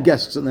guy had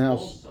guests in the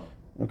house.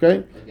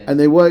 Okay, and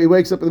he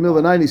wakes up in the middle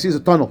of the night and he sees a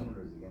tunnel.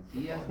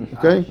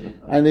 Okay,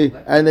 and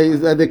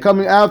they're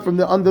coming out from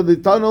under the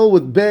tunnel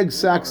with bags,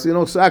 sacks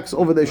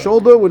over their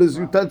shoulder with his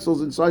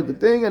utensils inside the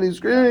thing, and he's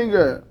screaming.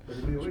 So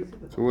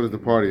what is the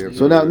party?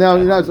 So now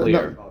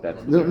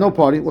no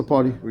party. What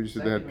party? We just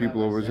said they had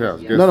people over his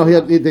house.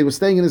 They were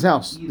staying in his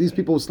house. These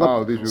people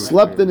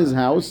slept in his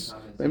house.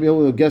 Maybe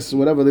guests,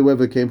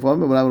 wherever came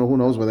from, but I don't know, who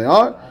knows where they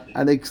are.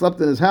 And they slept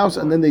in his house,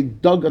 and then they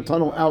dug a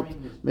tunnel out.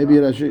 Maybe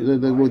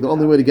the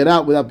only way to get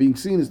out without being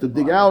seen is to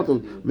dig out,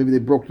 or maybe they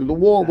broke through the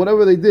wall.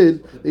 Whatever they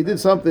did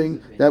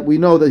something that we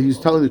know that he's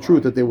telling the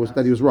truth that he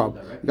was robbed.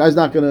 The guy's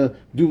not going to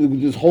do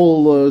this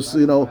whole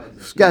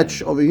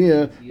sketch over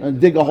here and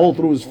dig a hole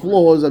through his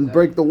floors and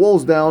break the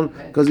walls down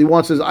because he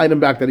wants his item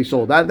back that he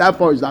sold. That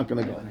far he's not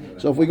going to go.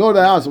 So if we go to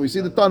the house and we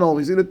see the tunnel,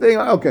 we see the thing,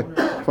 okay,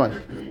 fine.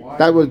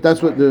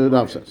 That's what the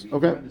Rav says.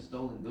 Okay,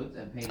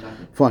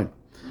 fine.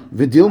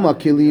 Vidilma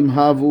kilim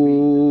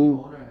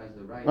havu.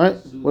 Right?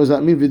 What does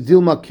that mean?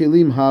 Vidilma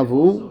kilim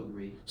havu,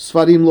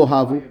 sfarim lo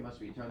havu.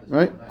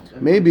 Right?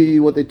 Maybe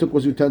what they took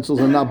was utensils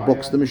and not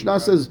books. The Mishnah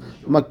says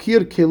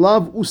makir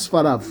kilav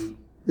usfarav.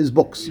 His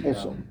books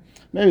also.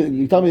 Maybe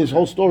you tell me this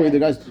whole story. The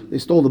guys they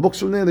stole the books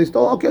from there. They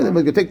stole. Okay, they're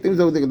going to take things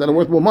that are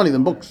worth more money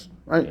than books.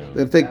 Right?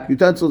 They're going to take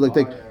utensils. They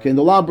take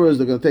candelabras.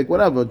 They're going to take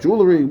whatever,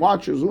 jewelry,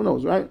 watches. Who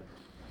knows? Right?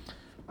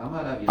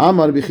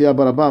 Amar bichia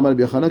baraba amar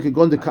bichana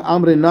kigon de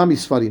ka'amre nami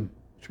sfarim,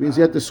 which means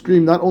you have to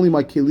scream. Not only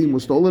my kilim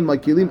was stolen, my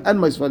kilim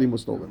and my sfarim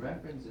was stolen. Okay.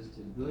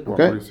 What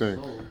are you saying?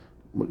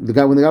 When the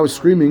guy was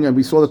screaming and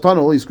we saw the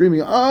tunnel, he's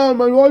screaming, my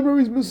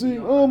library's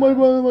missing. Oh, my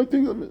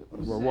thing.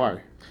 Well, why?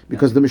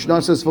 Because the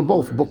Mishnah says for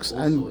both books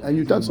and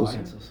utensils.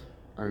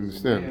 I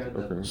understand.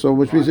 Okay. So,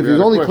 which means if he's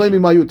only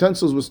claiming my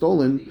utensils were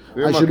stolen,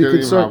 I should be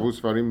concerned.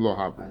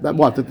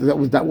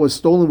 That was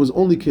stolen was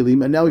only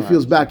kilim, and now he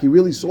feels back. He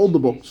really sold the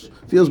books.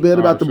 Feels bad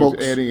about the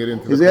books. He's adding it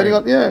into. He's adding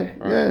up. He's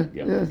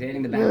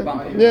adding the back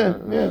bumper.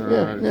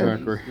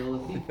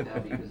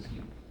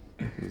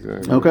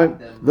 Exactly. Okay.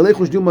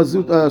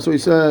 So he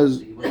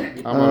says.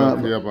 Right?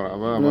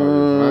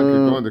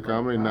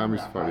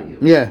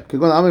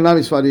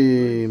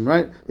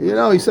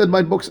 He said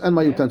my books and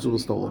my utensils were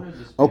stolen.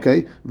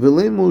 Okay. How's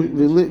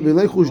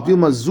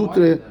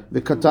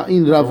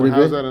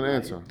that an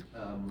answer?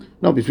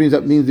 No, which means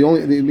it means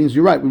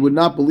you're right. We would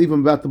not believe him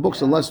about the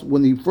books unless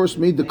when he first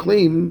made the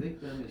claim,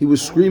 he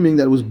was screaming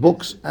that it was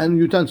books and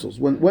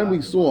utensils. When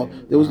we saw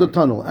there was the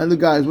tunnel and the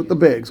guys with the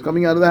bags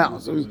coming out of the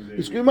house,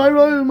 he screamed,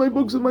 my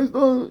books and my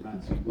stuff.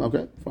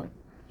 Okay, fine.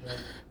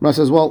 Rav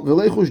says, well,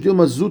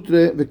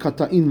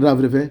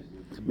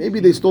 Maybe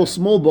they stole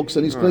small books,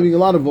 and he's claiming a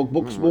lot of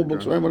books, small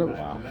books, right? Whatever.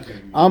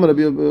 Amar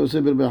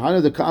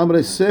the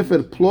Ka'amre Sefer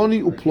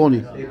Ploni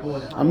uPloni.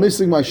 I'm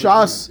missing my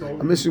Shas.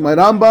 I'm missing my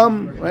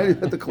Rambam. Right? You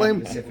have to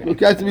claim. You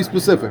have to be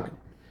specific.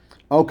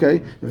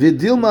 Okay.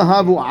 V'dilma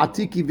havu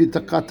atiki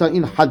v'takata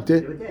in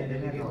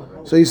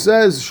hadde. So he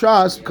says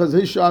Shas because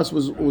his Shas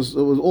was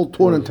all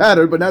torn and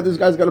tattered, but now this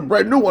guy's got a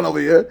brand new one over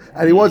here,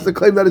 and he wants to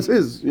claim that it's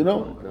his. You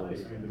know.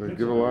 They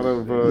give a lot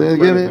of credit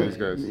to these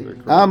guys.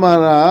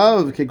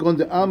 Amarav kegon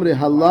de amre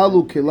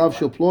halalu kelav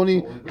shel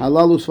ploni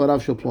halalu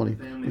svarav shel ploni,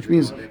 which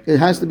means it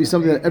has to be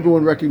something that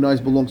everyone recognizes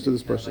belongs to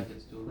this person.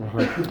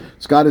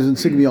 It's got his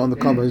insignia on the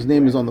cover. His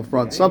name is on the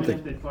front.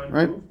 Something,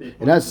 right?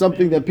 It has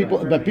something that people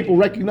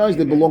recognize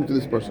that belong to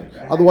this person.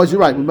 Otherwise,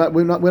 you're right.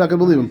 We're not going to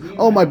believe him.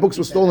 Oh, my books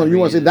were stolen. You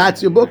want to say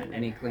that's your book?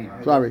 Any claim.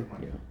 Sorry.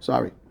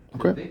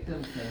 Okay.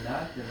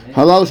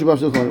 Halal shabav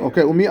shel ploni.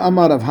 Okay. Umi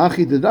amarav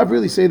hachi. Did Rav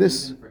really say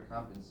this?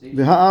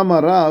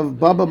 V'ha'amarav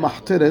baba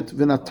mahteret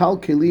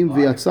v'natal kelim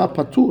v'yatsa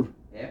patur.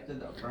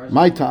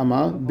 My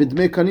ta'ama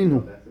bidme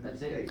kaninu.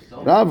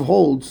 Rav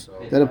holds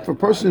that if a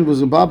person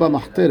was a baba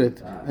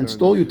mahteret and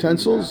stole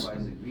utensils,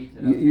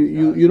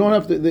 you don't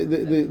have to.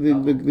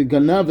 The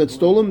ganav that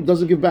stole them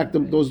doesn't give back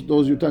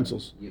those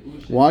utensils.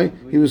 Why?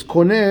 He was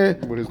koneh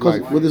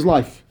with his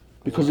life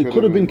because he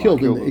could have been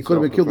killed. He could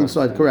have been killed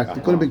inside. Correct.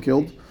 He could have been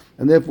killed,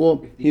 and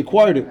therefore he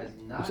acquired it.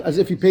 It's as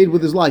if he paid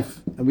with his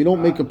life, and we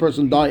don't make a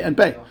person die and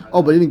pay.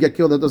 Oh, but he didn't get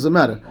killed. That doesn't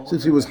matter,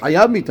 since he was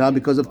hayab mita.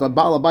 Because if the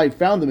Baal Habayit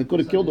found him, it could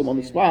have killed him on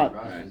the spot.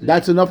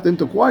 That's enough for him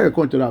to acquire,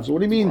 according to Rav. So what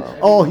do you mean?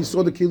 Oh, he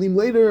saw the kilim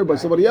later by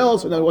somebody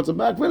else, and then what's it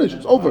back? Finish.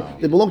 It's over.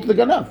 They belong to the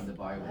ganav.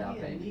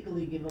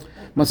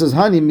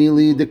 Masazhani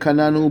mili de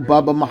kananu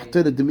baba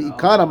mahteret de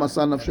miikara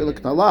masan nafshel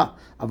ktala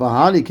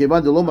avahani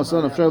kevan de lo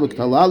masan nafshel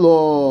ktala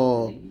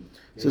lo.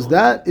 Says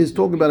that is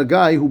talking about a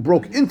guy who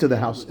broke into the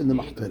house in the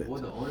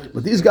mahteret.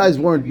 But these guys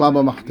weren't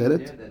baba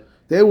mahteret.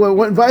 They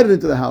weren't invited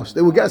into the house.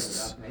 They were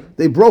guests.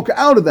 They broke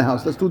out of the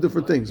house. That's two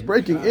different things.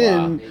 Breaking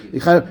in,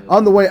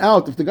 on the way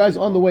out, if the guy's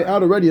on the way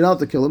out already, you're not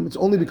to kill him. It's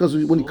only because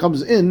when he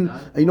comes in,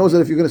 and he knows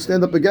that if you're going to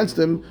stand up against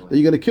him, that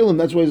you're going to kill him.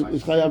 That's why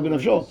it's chayav ben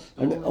nafsho.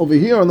 And over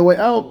here, on the way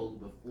out,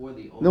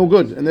 no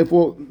good. And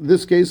therefore, in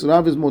this case,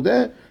 Rav is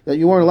modeh, that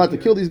you weren't allowed to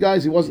kill these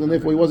guys. He wasn't, and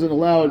therefore he wasn't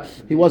allowed,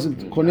 he wasn't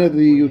koneh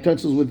the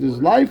utensils with his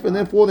life, and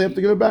therefore they have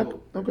to give it back.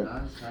 Okay.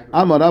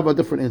 Amar Rav, a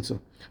different answer.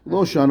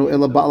 Lo shanu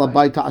ela ba'al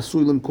habayit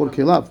ta'asui limkor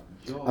kelav.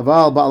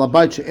 Aval ba'al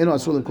habayit she'eno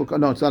asui limkor kelav.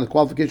 No, it's not a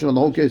qualification on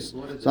the whole case.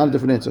 It's not a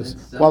different answer.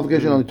 It's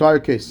qualification on the entire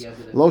case.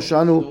 Lo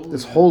shanu,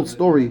 this whole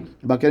story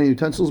about getting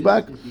utensils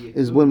back,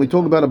 is when we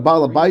talk about a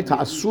ba'al habayit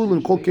ta'asui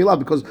limkor kelav,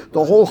 because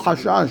the whole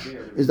hashash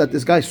is that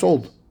this guy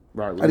sold.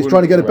 Right, and he's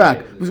trying to get it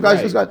back. This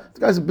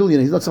guy's a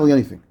billionaire. He's not selling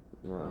anything.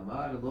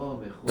 Right.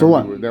 So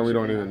what? Then we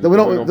don't even. Then we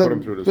don't put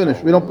him through this.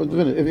 Finish. We don't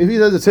finish. If he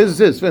says it's his, it's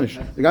his. Finish.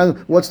 The guy.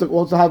 What's the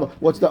other?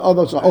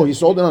 Oh, he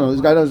sold it. No, this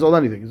guy doesn't sell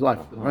anything. His life.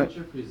 Right.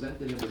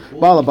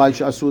 Baal habayit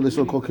she'asur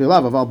l'sol kol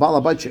kelav. Aval baal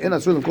habayit she'en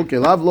asur l'kol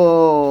kelav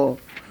lo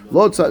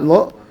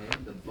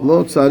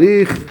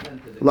tzarich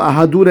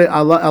la'ahadure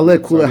ale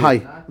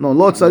kulehai. No,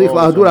 lo tzarich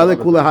la'ahadure ale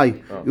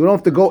kulehai. You don't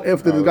have to go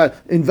after the guy,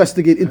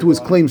 investigate into his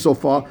claim so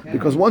far,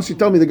 because once you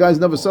tell me the guy's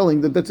never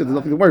selling, that's it. There's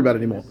nothing to worry about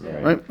anymore,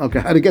 right? Okay,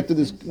 how to get to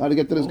this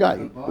guy?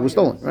 It was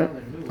stolen, right?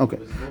 Okay,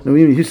 now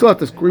you still have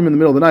to scream in the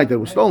middle of the night that it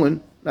was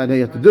stolen. That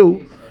you have to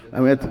do.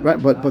 And we had to, right?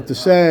 But to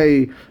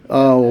say,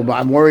 oh,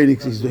 I'm worried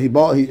it was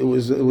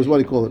what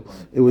do you call it?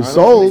 It was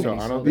sold.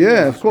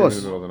 Yeah, of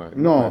course.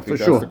 No, for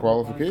sure. That's the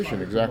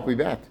qualification. Exactly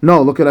that.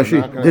 No, look at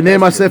Ashi. The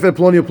name Sefer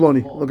Ploni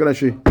Ploni. Look at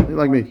Ashi.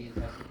 Like me.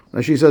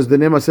 And she says the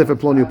name of Sefer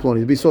Ploni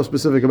Ploni. Be so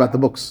specific about the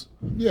books.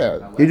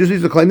 Yeah. He just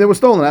used to claim they were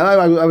stolen.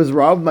 I was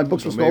robbed. My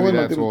books were stolen. Maybe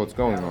that's all that's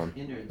going on.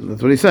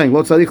 That's what he's saying.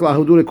 Lo tzarich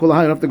la'ahudure kol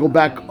ha'ayim. You have to go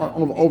back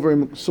over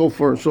him so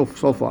far.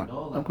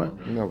 Okay.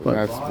 No,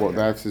 but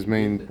that's his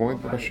main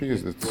point.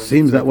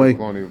 Seems that way.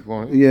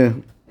 Ploni. Yeah.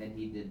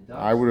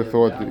 I would have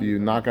thought that you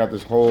knock out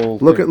this whole.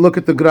 Look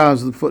at the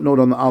gra's the footnote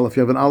on the aleph.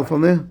 You have an aleph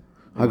on there.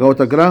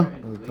 Hagot gra.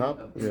 On the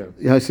top.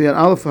 Yeah. I see an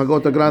aleph.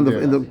 Hagot gra in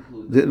the.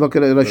 Look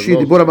at Rashi,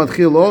 דיבור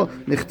המתחיל לו,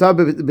 נכתב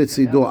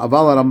בצידו,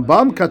 אבל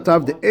הרמב"ם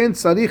כתב, אין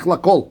צריך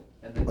לכל.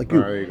 Like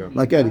you,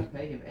 like Eddie.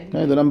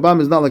 Okay, the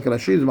Rambam is not like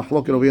Rashi, it's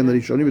mahloket over here in the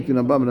Rishonim between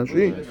Rambam and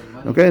Rashi.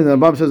 Okay, and the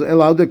Rambam says,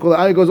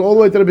 it goes all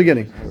the way to the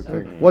beginning.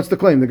 What's the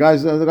claim? The guy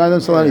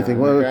doesn't sell anything.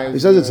 Well, he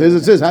says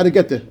it's his, how to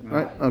get there?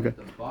 Right? Okay.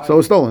 So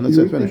it's stolen, that's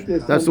it,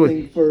 finished. That's the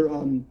way.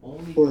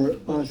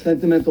 For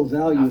sentimental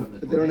value,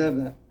 but they don't have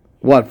that.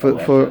 What?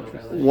 For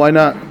why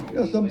not?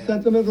 Some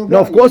sentimental value. No,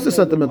 of course the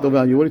sentimental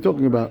value. What are you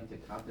talking about?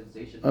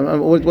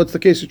 What's the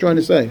case you're trying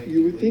to say?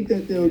 You would think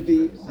that there would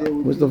be.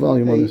 What's the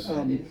volume on this?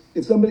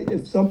 If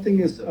something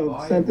is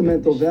of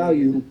sentimental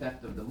value,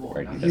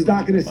 he's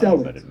not going to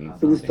sell it.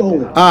 It was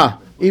stolen.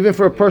 Even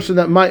for a person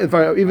that might,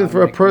 even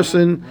for a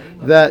person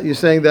that you're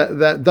saying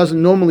that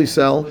doesn't normally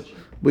sell,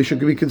 we should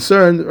be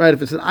concerned, right?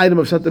 If it's an item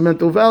of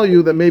sentimental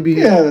value, that maybe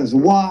his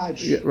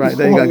watch. Yeah, right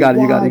there, you got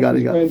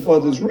it.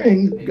 Grandfather's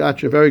ring.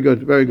 Gotcha. Very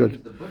good.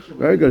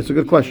 It's a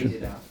good question.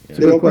 It's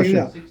a good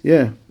question.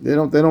 Yeah, they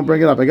don't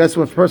bring it up. I guess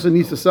when a person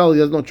needs to sell, he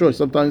has no choice.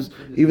 Sometimes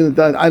even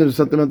the item of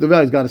sentimental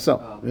value, he's got to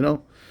sell. You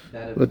know,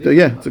 but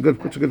yeah, it's a good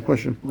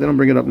question. They don't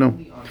bring it up. No.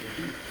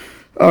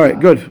 All right,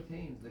 good.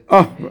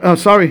 Oh,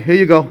 sorry. Here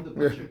you go.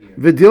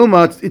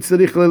 Vidilma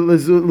itzarich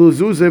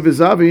lezuze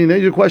v'zavi.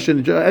 Here's your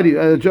question,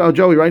 Eddie,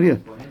 Joey, right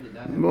here.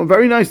 Well,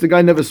 very nice. The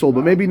guy never sold,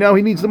 but maybe now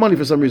he needs the money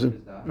for some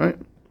reason, right?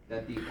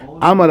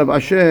 Amar of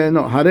Asher,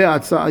 no, hare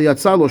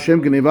yatsa lo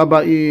shem geneva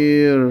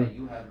ba'ir,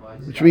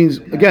 which means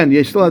again,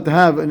 you still have to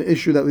have an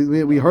issue that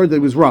we heard that he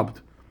was robbed.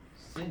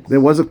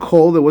 There was a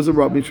call, there was a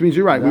rob, which means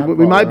you're right.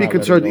 We might be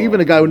concerned. Even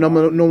a guy who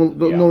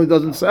normally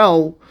doesn't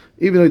sell,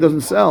 even though he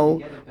doesn't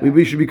sell,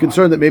 we should be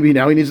concerned that maybe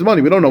now he needs the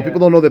money. We don't know. People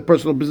don't know their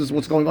personal business,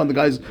 what's going on. The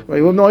guy's right.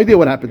 We have no idea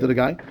what happened to the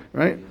guy.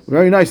 Right?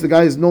 Very nice. The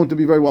guy is known to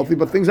be very wealthy,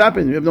 but things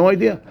happen. You have no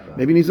idea.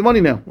 Maybe he needs the money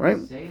now. Right?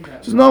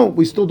 Says no.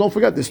 We still don't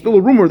forget. There's still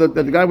a rumor that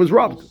the guy was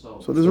robbed.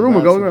 So there's a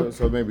rumor going around.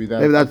 So maybe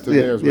that's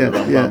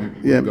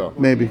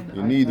maybe.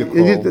 You need the call.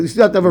 You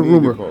still have to have a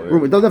rumor.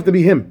 Rumor. It doesn't have to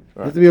be him.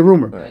 It has to be a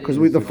rumor. Because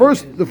the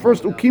first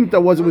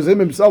ukimta was him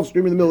himself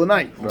screaming in the middle of the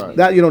night. Right.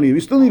 That you don't need. You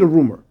still need a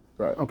rumor.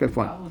 Right. Okay,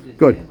 fine.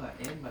 Good.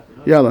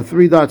 Yalla,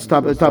 3 dots,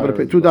 top of the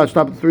page. 2 dots,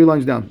 top 3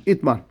 lines down.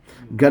 Itmar.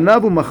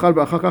 Ganav u'machar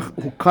v'achakach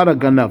hukara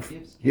ganav.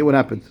 Here what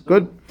happened.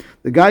 Good.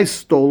 The guy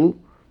sold,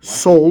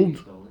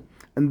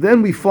 and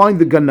then we find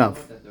the ganav.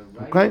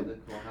 Okay.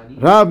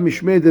 Rav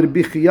mishmei de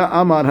Rabbi Chia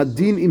amar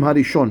hadin im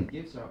harishon.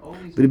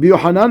 Rabbi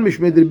Yohanan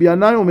mishmei de Rabbi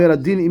Yanai omer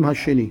hadin im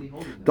hasheni.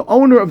 The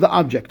owner of the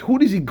object. Who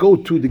does he go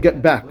to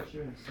get back?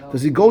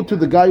 Does he go to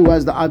the guy who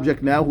has the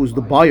object now, who's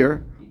the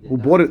buyer, who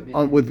bought it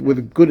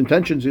with good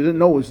intentions, he didn't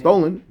know it was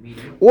stolen?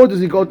 Or does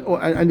he go,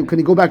 and can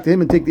he go back to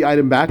him and take the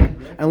item back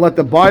and let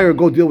the buyer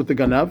go deal with the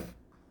ganav?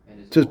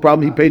 It's his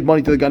problem, he paid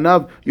money to the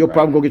ganav, your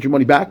problem, go get your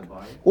money back?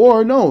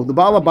 Or no, the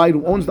Baal Habayit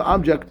who owns the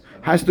object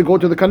has to go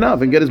to the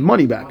ganav and get his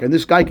money back, and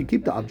this guy can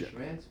keep the object.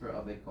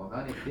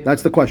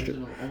 That's the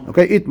question.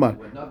 Okay, Itmar.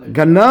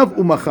 Ganav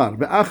umachar,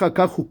 ve'acha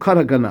kach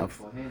hukara ganav.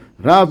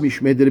 Rav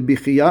mishmei de Rabbi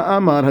Chia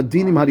amar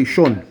hadinim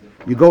harishon.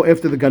 You go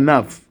after the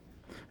ganav.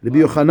 Rabbi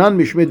Yochanan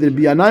mishmei de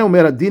Rabbi Yanai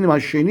omer hadinim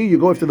hasheni. You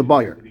go after the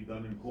buyer.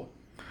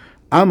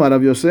 Amar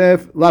Rav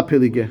Yosef la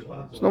pelige.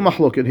 There's no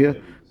machloket here.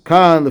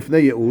 Kan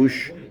lefnei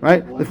yeush,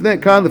 right?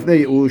 Kan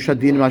lefnei yeush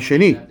hadinim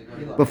hasheni.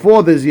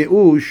 Before there's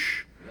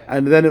yeush,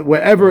 and then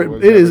wherever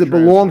it is, it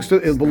belongs to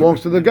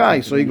the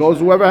guy. So he goes,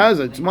 whoever has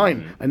it, it's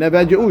mine. I never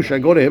had yeush. I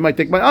go to him. I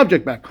take my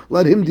object back.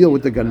 Let him deal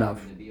with the ganav.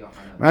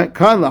 Right?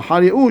 Kan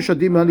lahar yeush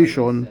hadinim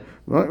harishon.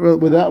 Right?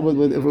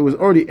 If it was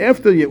already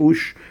after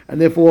Yeush, and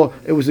therefore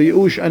it was a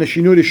Yeush and a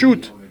Shinui to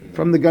shoot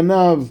from the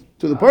Ganav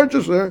to the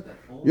purchaser,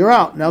 you're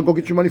out. Now go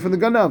get your money from the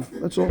Ganav.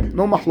 That's all.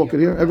 No machloket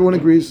here. Everyone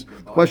agrees.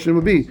 The question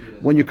would be,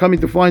 when you're coming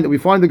to find that we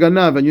find the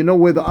Ganav and you know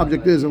where the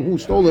object is and who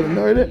stole it and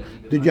married it,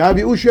 did you have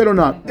Yeush yet or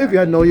not? If you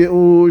had no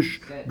Yeush,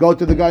 go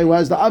to the guy who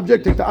has the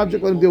object, take the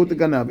object, let him deal with the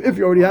Ganav. If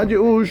you already had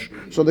Yeush,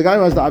 so the guy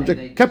who has the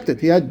object kept it.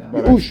 He had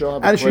Yeush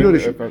and Shinui to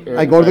shoot.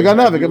 I go to the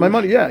Ganav, I get my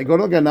money. Yeah, I go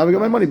to the Ganav, I get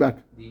my money back.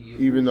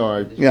 Even though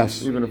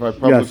even if I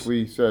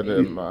publicly said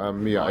I'm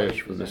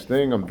miyash for this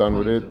thing, I'm done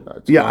with it.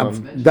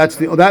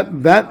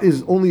 That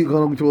is only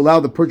going to allow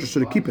the purchaser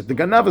to keep it. The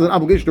ganav is an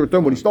obligation to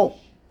return what he stole.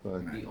 So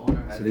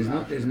there's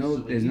no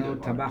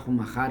tabach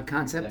u'machar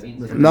concept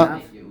with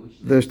No,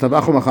 there's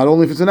tabach u'machar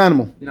only if it's an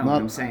animal. No,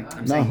 I'm saying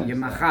you're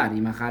machar a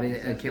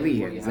keli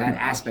here. It's that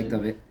aspect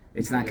of it.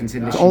 It's not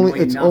considered.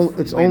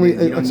 It's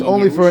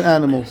only for an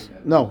animal.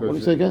 No, what do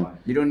you say again?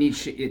 You don't need.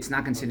 It's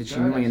not considered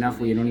shinui enough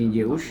where you don't need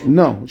yeush.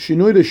 No,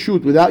 shinui to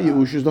shoot without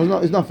yeush is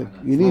nothing.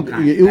 You need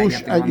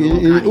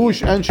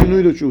yeush and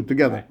shinui to shoot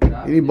together.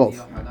 You need both.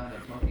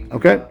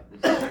 Okay.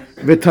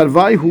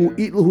 V'tarvai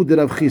itluhu de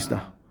Rav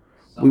Chisda.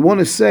 We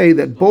want to say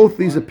that both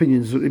these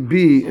opinions,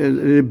 Rabbi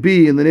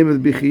in the name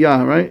of the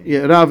Bichiyah, right?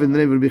 Yeah, Rav in the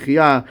name of the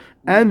Bichiyah,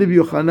 and Rabbi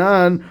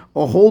Yochanan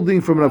are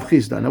holding from Rav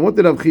Chisda. Now, what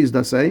did Rav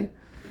Chisda say?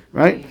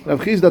 Right? Rav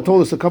Chisda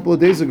told us a couple of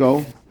days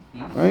ago,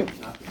 right?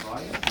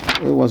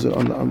 Where was it?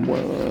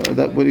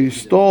 That what he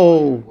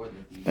stole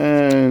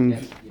and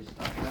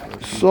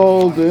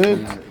sold it.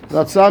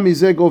 Ratzah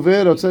mizeh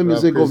gover, ratzah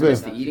mizeh gover.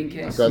 The eating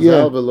case. Oh,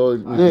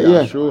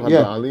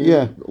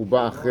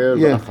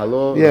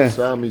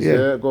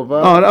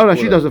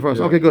 she does it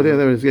first. Okay, good. Yeah,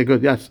 there it is. Yeah,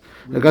 good. Yes.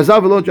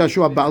 Gazav v'lo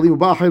Yashua ba'ali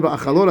uba acher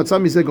v'achalo, ratzah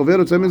mizeh gover,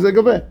 ratzah mizeh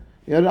gover.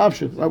 You had an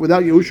option, right?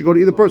 Without you should go to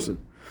either person.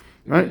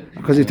 Right?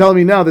 Because you're telling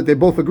me now that they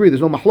both agree.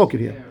 There's no mahloket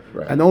here.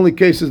 Right. And the only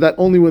case is that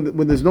only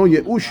when there's no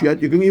yeush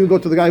yet, you can even go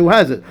to the guy who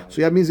has it.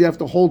 So that means you have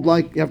to hold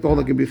like a Rav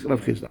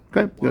Chisda.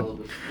 Okay, good.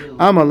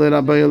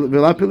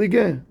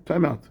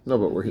 Time out. No,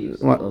 but we're here.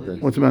 What? Okay.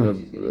 What's the matter?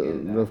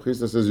 Rav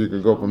Chisda says you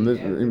can go from this.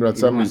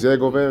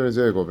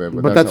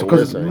 But that's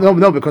because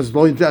because it's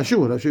lo nit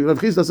yashu. Rav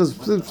Chisda says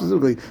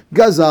specifically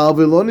gazal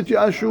v'lo nit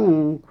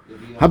yashu.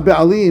 Which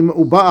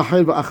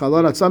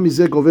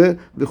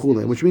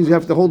means you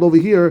have to hold over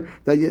here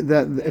that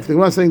if they're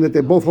not saying that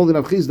they're both holding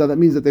Avchizda, that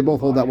means that they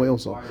both hold that way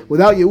also.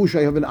 Without Yehush,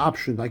 I have an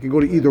option. I can go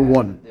to either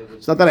one.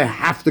 It's not that I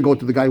have to go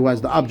to the guy who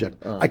has the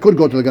object. I could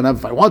go to the Ganav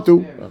if I want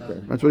to.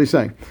 Okay. That's what he's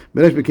saying.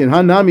 Right?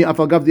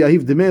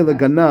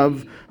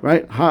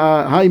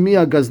 Hai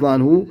Mia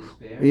Gazlanhu.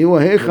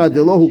 Hecha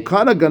delohu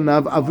kana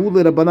ganav avul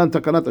lerabanan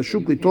takanat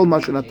ashuk litol ma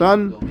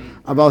shenatan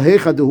aval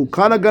hecha dehu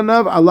kana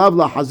ganav alav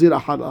lahazir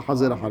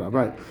acharav.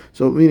 Right.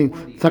 So meaning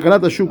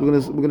takanat ashuk,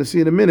 we're going to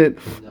see in a minute,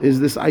 is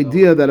this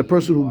idea that a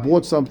person who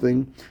bought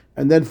something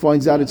and then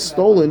finds out it's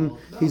stolen,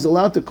 he's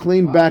allowed to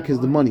claim back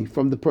the money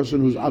from the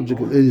person whose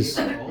object it is.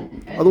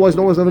 Otherwise,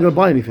 no one's ever going to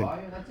buy anything.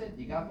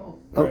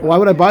 Why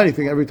would I buy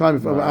anything every time?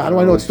 How do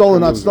I know it's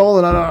stolen, not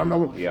stolen? I'm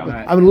going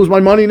to lose my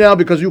money now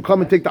because you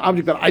come and take the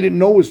object that I didn't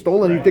know was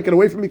stolen, and you take it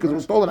away from me because it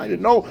was stolen. I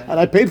didn't know, and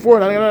I paid for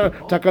it.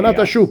 Takanat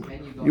ashuk.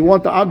 You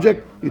want the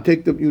object? You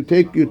take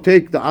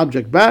the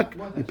object back.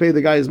 You pay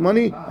the guy his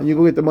money, and you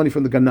go get the money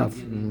from the ganav.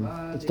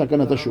 It's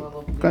takanat ashuk.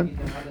 Okay,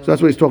 so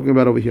that's what he's talking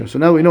about over here. So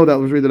now we know that.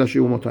 Let's read the Rashi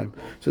one more time.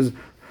 It says,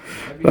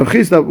 Rav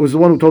Chisda was the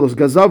one who told us,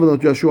 Gazav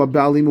Yeshua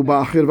ba'alimu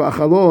ba'achir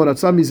va'achalo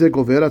ratza mizeh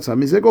gover, ratza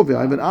mizeh gover.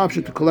 I have an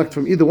option to collect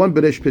from either one,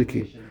 Beresh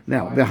Pirki.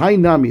 Now, v'hai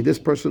nami, this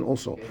person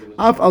also.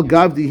 Af al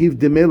gav dihiv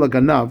demeh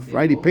laganav,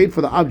 right? He paid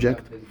for the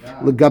object.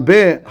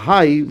 L'gabe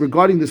hai,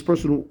 regarding this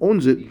person who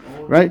owns it,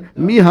 right?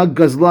 Miha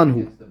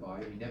gazlanhu.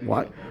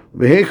 What?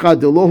 V'hecha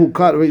delohu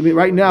kar.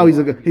 Right now, he's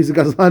a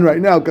gazlan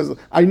right now because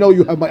I know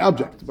you have my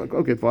object. But,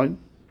 okay, fine.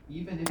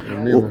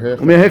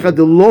 V'hecha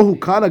delohu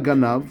kar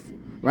ganav.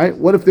 Right?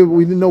 What if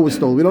we didn't know it was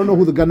stolen? We don't know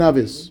who the ganav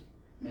is.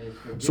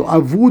 So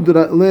avud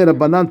le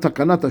rabanan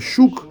takanat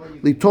ashuk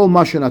litol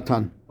ma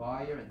shenatan.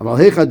 Aval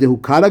hecha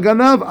dehu kara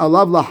ganav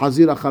alav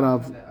lahazir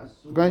acharav.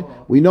 Okay,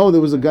 we know there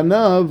was a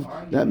ganav.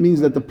 That means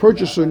that the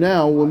purchaser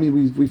now, when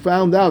we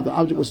found out the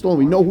object was stolen,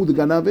 we know who the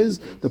ganav is.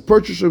 The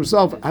purchaser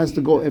himself has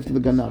to go after the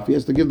ganav. He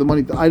has to give the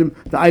money, the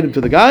item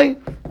to the guy,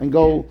 and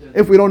go.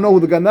 If we don't know who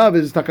the ganav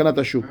is, takanat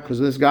ashuk,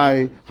 because this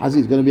guy Hazi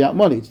is going to be out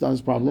money. It's not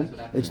his problem.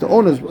 It's the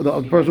owner's,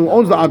 the person who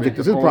owns the object.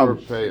 It's his problem.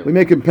 We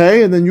make him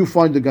pay, and then you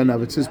find the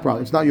ganav. It's his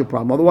problem. It's not your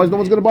problem. Otherwise, no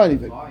one's going to buy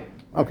anything.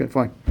 Okay,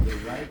 fine,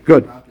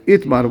 good.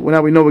 Itmar.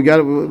 Now we know we got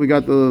it. We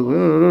got the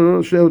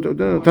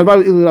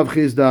Tarvav il Rav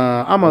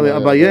Chisda Amale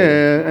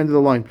Abaye, end of the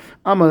line.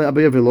 Amale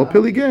Abaye velo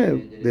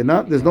Pilige. They're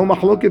not. There's no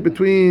machloket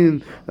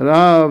between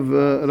Rav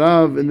and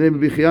Rabbi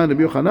Bichya and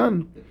Rabbi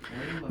Yochanan.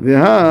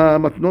 Veha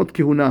matnot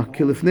kihuna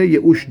kilifnei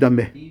yeush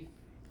dameh.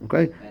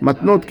 Okay,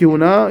 matnot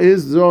kihuna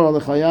is zor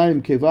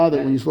alechayim keva, that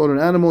when you slaughter an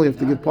animal, you have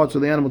to give parts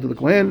of the animal to the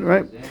kohen,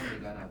 right?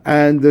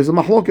 And there's a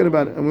machloket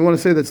about it, and we want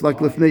to say that's like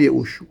lifnei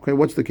yeush. Okay,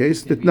 what's the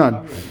case?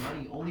 Titnan.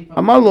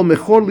 Amar lo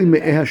mechor li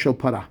me'eha shel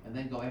para.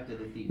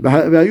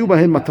 V'hayu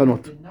bahen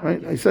matanot. Right?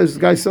 He says, the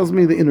guy sells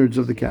me the innards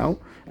of the cow,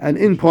 and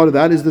in part of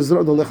that is the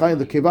lechayim.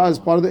 The keva is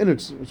part of the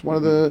innards. It's one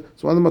of the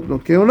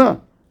matnot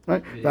kehuna.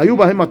 Right? V'hayu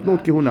bahen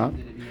matnot kehuna.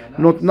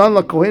 Notnan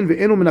la kohen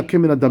ve'enu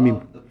menakim min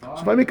adamim.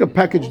 So if I make a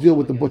package deal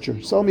with the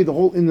butcher, sell me the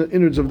whole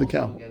innards of the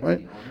cow,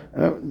 right?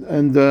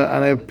 And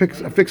I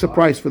fix a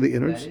price for the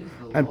innards,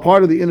 and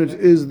part of the innards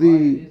is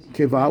the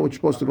keva, which is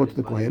supposed to go to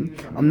the kohen.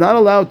 I'm not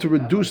allowed to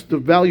reduce the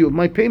value of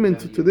my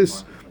payment to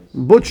this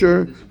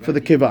butcher for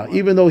the keva,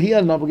 even though he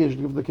had an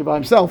obligation to give the keva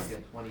himself.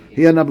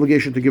 He had an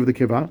obligation to give the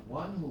keva,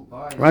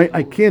 right?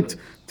 I can't.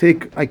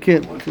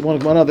 If you want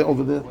to go another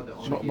over there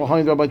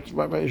behind Rabbi,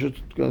 you should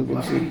go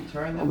see.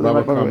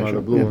 Bava Kama, the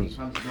blue ones.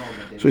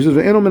 So he says,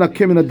 "Ve'enu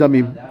menakim min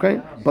adamim."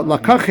 Okay, but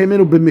lakach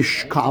hemenu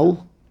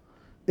b'mishkal.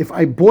 If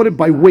I bought it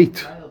by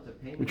weight,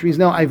 which means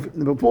now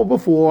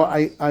before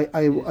I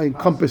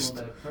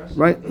encompassed,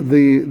 right,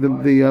 the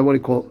what do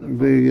you call it,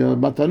 the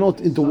matanot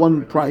into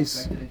one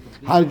price.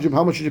 How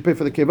much did you pay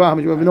for the keva? How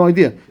much? You have no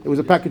idea. It was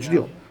a package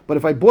deal. But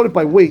if I bought it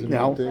by weight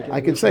now, I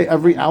can say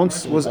every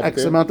ounce was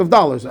X amount of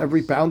dollars.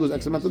 Every pound was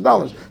X amount of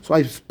dollars. So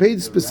I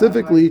paid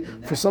specifically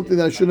for something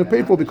that I shouldn't have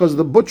paid for because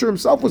the butcher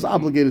himself was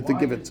obligated to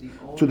give it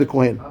to the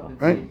kohen.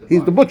 Right?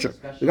 He's the butcher.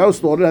 The guy who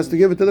slaughtered has to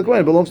give it to the kohen.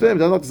 It belongs to him. He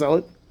doesn't have to sell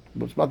it.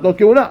 But not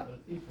kehuna.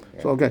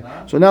 So okay.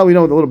 So now we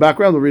know the little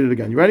background. We'll read it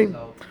again. You ready?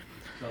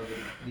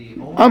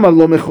 Amar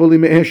lo mecholi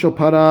me'eshel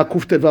para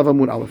kuftet vav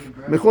amud aleph.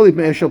 Mecholi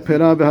me'eshel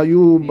para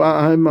v'hayu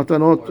ba'ahem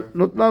matanot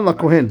notnan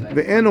lakohen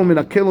ve'eno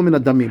menakelo min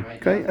adamim.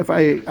 Okay, if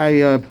I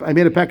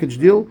made a package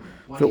deal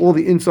for all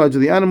the insides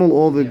of the animal,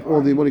 all the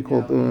what do you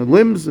call it,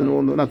 limbs and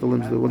all, not the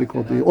limbs, what do you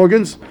call it, the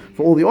organs,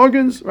 for all the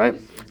organs, right?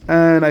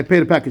 And I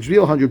paid a package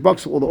deal,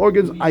 $100 for all the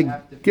organs. I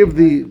give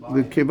the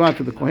keva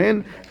to the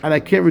kohen, and I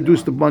can't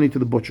reduce the money to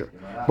the butcher.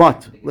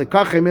 But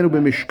lekach hemenu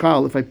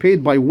b'mishkal, if I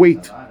paid by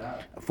weight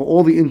for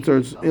all the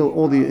insides,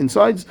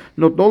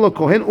 not nola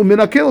kohen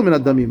uminakel min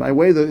adamim. I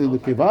weigh the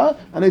keva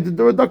and I did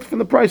the reduction from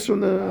the price from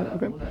the.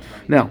 Okay.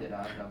 Now,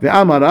 the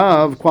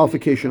Amarav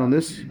qualification on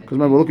this, because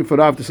we're looking for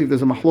Rav to see if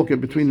there's a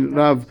mahloket between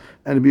Rav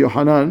and Rabbi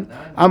Yochanan.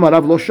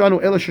 Amarav lo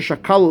shanu ela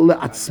sheshakal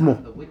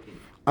leatzmo,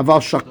 aval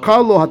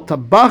shakal lo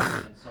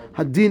hatabach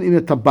hadin im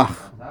hatabach.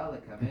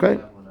 Okay.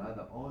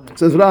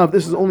 Says Rav,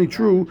 this is only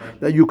true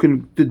that you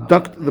can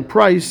deduct the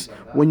price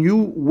when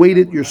you weighed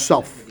it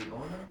yourself.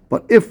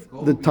 But if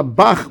the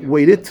tabach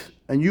weighed it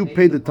and you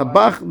paid the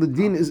tabach, the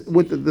din is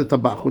with the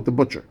tabach, with the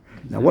butcher.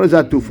 Now, what does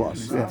that do for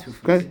us? Yeah.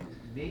 Okay.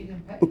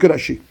 Look at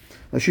Rashi.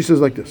 Rashi says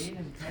like this.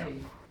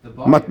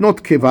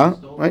 Matnot keva,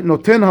 right?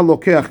 Noten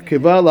halokeach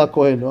keva la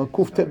kohen.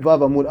 Kuf tet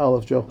vav amud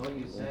aleph, Joe.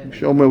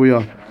 Show them where we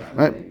are,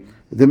 right?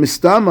 The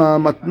mistama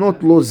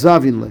matnot lo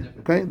zavin le.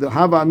 Okay. The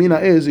hava amina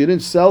is you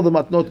didn't sell the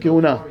matnot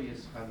kehuna.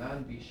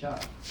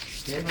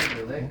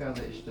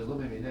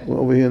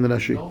 Over here in the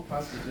Rashi.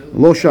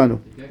 Lo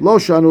shanu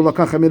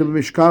lakach amina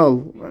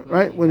b'mishkal.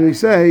 Right? When we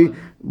say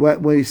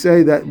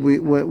that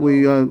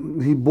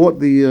he bought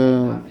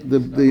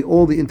the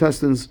all the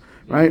intestines,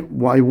 right?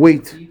 Why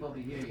weight?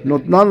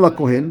 Not non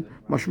lakohen.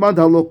 Mashmad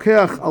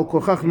halokeach al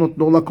kochach not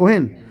no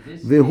lakohen.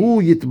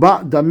 Vehu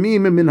yitba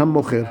damim min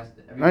hamocher.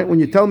 Right? When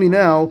you tell me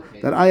now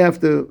that I have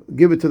to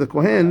give it to the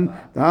kohen,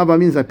 the hava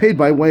means I paid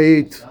by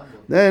weight.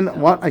 Then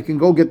what? I can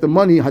go get the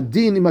money.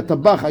 Hadin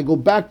imatabach. I go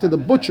back to the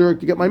butcher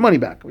to get my money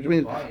back, which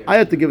means I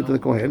had to give it to the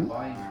kohen,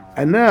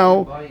 and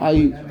now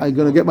I'm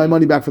going to get my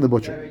money back for the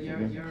butcher.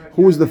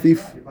 Who is the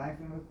thief?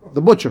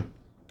 The butcher.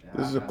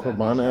 This is a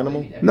korban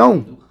animal?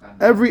 No.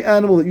 Every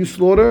animal that you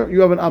slaughter,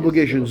 you have an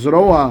obligation.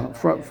 Zroa,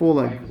 front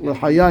foreleg,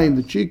 l'hayayim,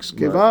 the cheeks,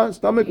 keva,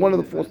 stomach, one of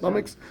the four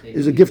stomachs,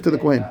 is a gift to the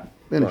kohen.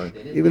 Finish. Right.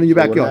 Even in your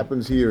backyard. What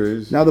happens here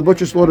is now the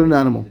butcher slaughtered an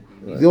animal.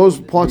 Right. Those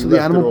parts of the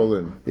animal,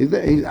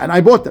 and I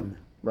bought them.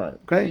 Right.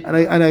 Okay,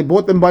 and I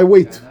bought them by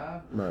weight.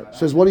 Right.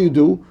 Says, what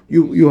do?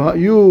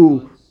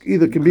 You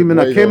either can be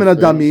menakem and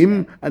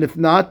adamim, and if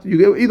not,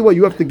 either way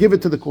you have to give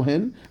it to the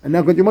kohen, and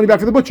now get your money back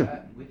to the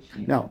butcher.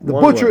 Now the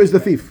butcher is the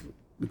thief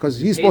because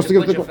he's supposed to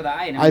give it to the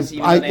kohen. It's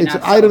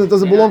an item that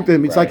doesn't belong to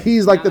him. It's like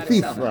he's like the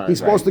thief. He's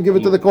supposed to give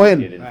it to the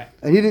kohen,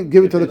 and he didn't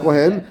give it to the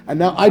kohen, and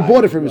now I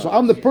bought it from him. So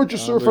I'm the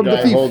purchaser from the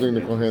thief. Holding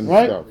the kohen's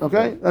right? stuff.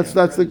 Okay, that's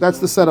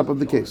the setup of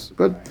the case.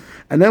 Good,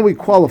 and then we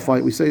qualify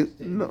it. We say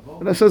no.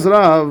 And it says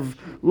Rav.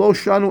 Lo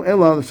shanu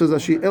ela, it says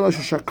Rashi, ela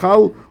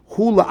shakal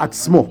hula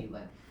atzmo.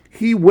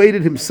 He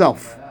weighted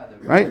himself,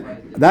 right?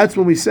 That's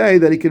when we say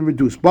that he can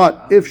reduce.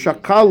 But if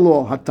shakal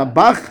lo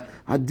hatabach,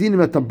 hadin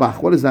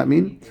hatabach. What does that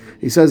mean?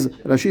 He says,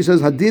 Rashi says,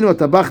 hadin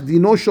hatabach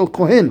dino shel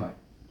kohen,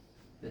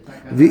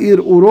 v'ir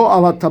uro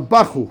al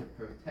hatabachu.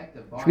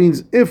 Which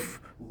means if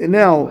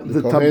now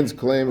the kohen's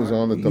claim is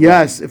on the tabach.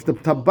 Yes, if the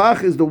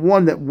tabach is the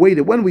one that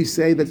waited, when we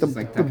say that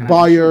the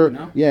buyer,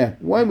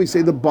 when we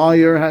say the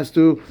buyer has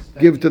to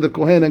give to the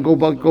kohen and go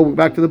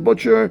back to the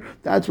butcher,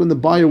 that's when the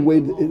buyer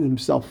weighed it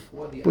himself,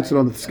 puts it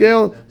on the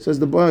scale, says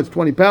the buyer it's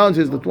 20 pounds,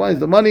 here's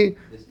the money,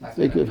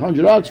 take it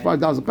 100 ox,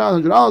 5,000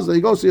 pounds, $100, there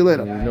you go, see you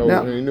later.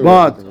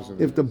 But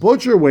if the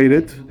butcher weighed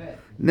it,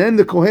 then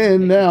the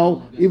kohen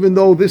now, even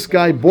though this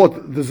guy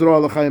bought the Zerah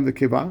L'chaim, the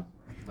kiva,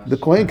 the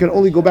kohen can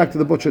only go back to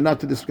the butcher, not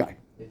to this guy.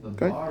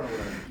 Okay,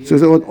 so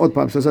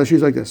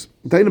she's like this.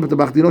 The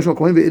tabach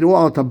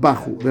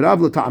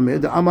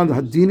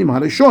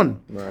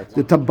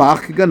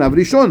ganav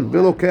rishon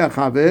velokeach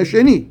havesh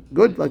eni.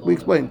 Good, like we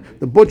explained.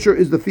 The butcher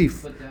is the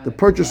thief. The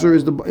purchaser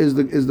is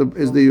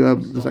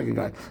the second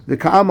guy. The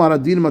ka'amar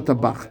adin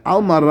matabach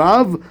al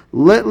marav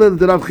let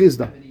the Rav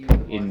Chizda.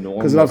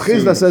 Because Rav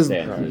Chizda says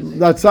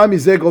natzami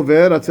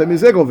zegover, natzami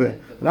zegover.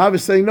 Rav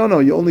is saying no,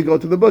 you only go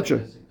to the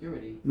butcher,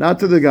 not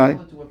to the guy.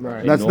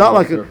 Right. That's not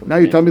like now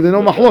you tell me there's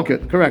no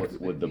mahloket. Correct.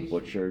 Would the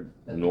butcher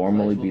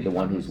normally be the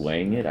one who's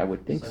weighing it? I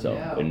would think so.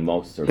 In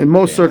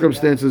most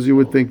circumstances, you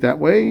would think that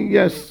way.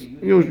 Yes,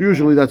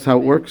 usually that's how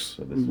it works.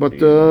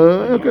 But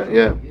okay,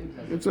 yeah,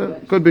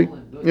 could be.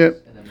 Yeah,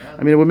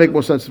 I mean it would make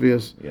more sense if he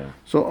is. Yeah.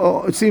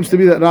 So it seems to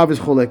be that Rav is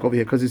cholek over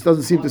here because he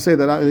doesn't seem to say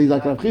that he's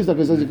like Rav Chizda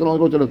because he says you can only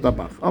go to the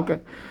tabach. Okay.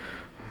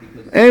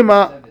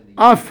 Ema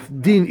af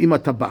din ima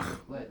tabach.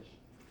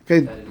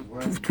 Okay.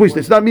 Twist.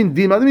 It's not mean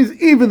dima. It means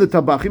even the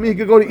tabach. I mean he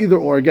could go to either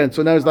or again.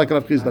 So now it's like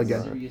Rav Chizda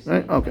again,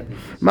 right? Okay.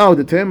 Mao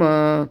the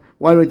tema.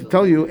 Why do I need to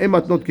tell you?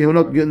 Emat not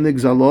kehunot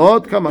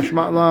nigzalot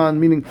kamashmatlan.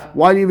 Meaning,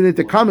 why do you even need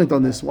to comment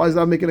on this? Why is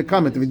that making a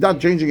comment if he's not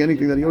changing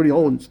anything that he already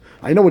holds?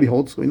 I know what he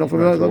holds. You know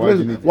from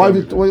why do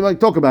you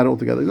talk about it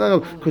altogether?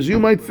 Because you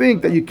might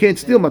think that you can't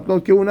steal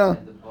matnot kehuna.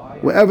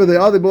 Wherever they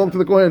are, they belong to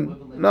the kohen.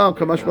 No,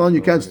 kamashmatlan,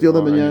 you can't steal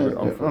them. And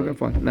okay,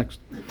 fine. Next.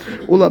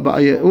 Ula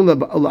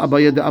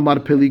Abaye de Amar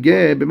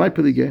Pelige, b'may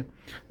Pelige.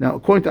 Now,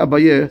 according to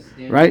Abaye,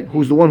 right,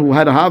 who's the one who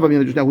had a Hava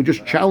just now, who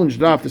just challenged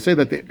Rav to say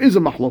that there is a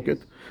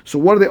mahloket. So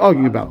what are they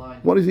arguing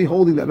about? What is he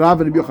holding that Rav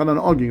and Rabbi Yochanan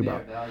are arguing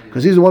about?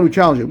 Because he's the one who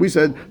challenged it. We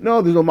said,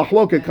 no, there's no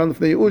mahloket. Kan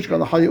l'fnei Yeush, kan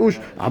l'chal Yeush.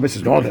 Abba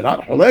says, no, they're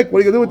not holek. What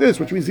are you going to do with this?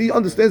 Which means he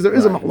understands there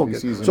is a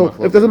mahloket. So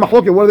if there's a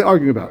mahloket, what are they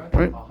arguing about?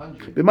 Right?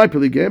 B'may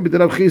Pelige, but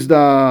Rav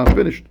Chizda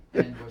finished.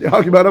 They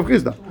argue about Rav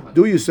Chizda.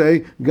 Do you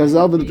say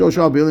Gazal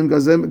v'Netoshah Bilim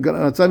Gazem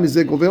Natzam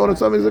Mizekove or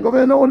Natzam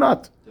Mizekove? No, or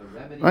not.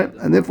 Right,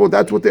 and therefore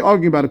that's what they're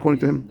arguing about according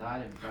to him.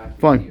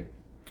 Fine.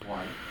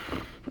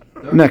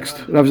 Next,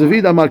 Rav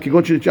Zavid Amar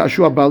Kigon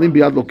Yashu Balim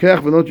Biad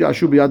Lokech v'Not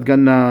Yashu Biad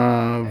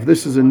Ganav.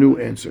 This is a new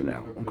answer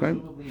now. Okay,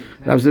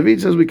 Rav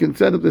Zavid says we can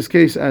set up this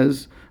case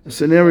as a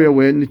scenario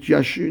where Nit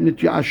Yashu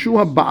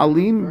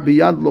Baalim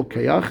Biad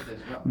Lokech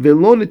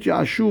Velo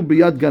nityashu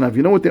biyad ganav.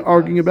 You know what they're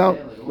arguing about?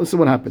 Listen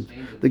what happened.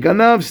 The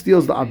ganav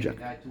steals the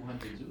object,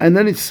 and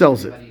then it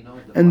sells it.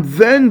 And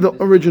then the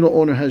original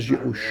owner has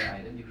Ye'ush.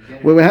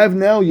 Where we have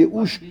now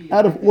Ye'ush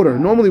out of order.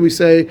 Normally we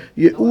say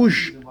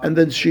Ye'ush and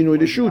then Shinui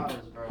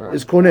Reshut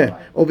is Koneh.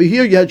 Over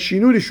here you had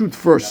Shinui Reshut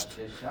first,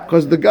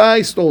 because the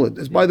guy stole it.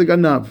 It's by the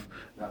Ganav.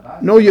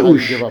 No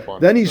Ye'ush.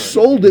 Then he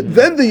sold it.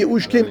 Then the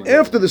Ye'ush came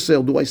after the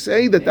sale. Do I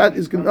say that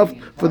is enough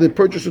for the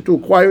purchaser to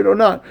acquire it or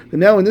not? And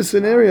now in this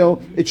scenario,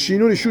 it's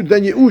Shinui Reshut,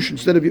 then Ye'ush,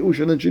 instead of Ye'ush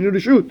and then Shinui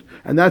Reshut.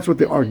 And that's what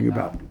they're arguing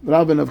about.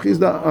 Rav and Rav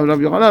Chizda, Rav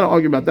Yochanan are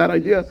arguing about that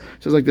idea. It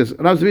says like this.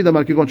 Rav Zvi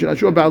Damar Kigon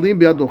Shinashu Ba'alim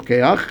B'yad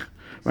Lokeach.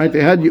 Right?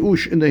 They had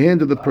Ye'ush in the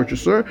hand of the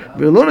purchaser.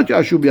 Ve'lo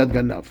nityashu b'yad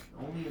ganav.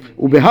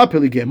 Ubeha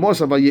pelige.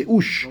 Mosava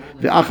Ye'ush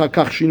ve'achar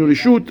kach Shinui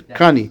Reshut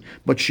kani.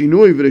 But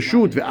Shinui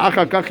v'Reshut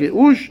ve'achar kach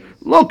Ye'ush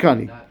lo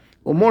kani.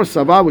 Or more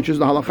Sava, which is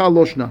the halakha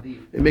loshna.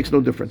 It makes no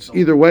difference.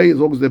 Either way, as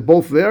long as they're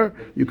both there,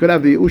 you could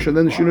have the Ye'ush and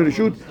then the Shinui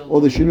Reshut, or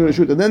the Shinui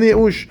Reshut and then the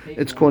Ye'ush.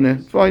 It's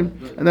koneh. Fine.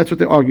 And that's what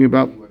they're arguing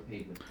about.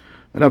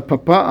 Rav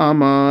Papa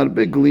Amar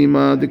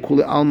beglima de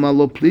kule alma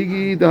lo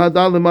pligi de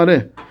hadal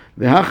lemareh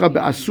vehacha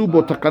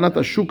be'asubo takanat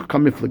ashuk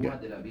kamiflige.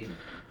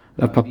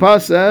 Rav Papa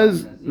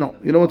says, no,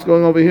 you know what's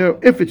going over here?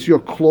 If it's your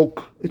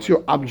cloak, it's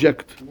your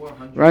object,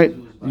 right?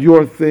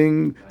 Your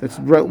thing. That's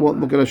right. Well,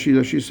 look at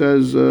Rashi. She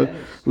says,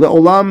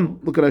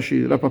 le'olam. Look at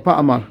Rashi. Rav Papa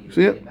Amar.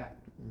 See it?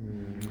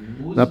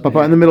 Rav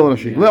Papa in the middle of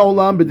Rashi.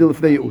 Le'olam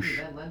b'dilifnei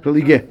Ye'ush.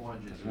 Peligeh.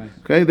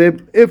 Okay.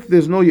 If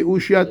there's no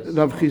Ye'ush yet,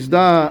 Rav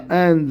Chizda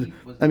and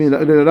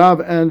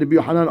Rav and Rabbi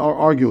Yochanan are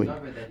arguing.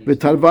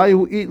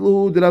 V'tarvayu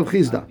itlu de Rav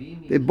Chizda.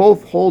 They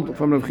both hold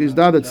from Rav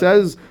Chizda that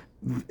says,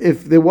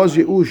 if there was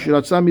Ye'ush,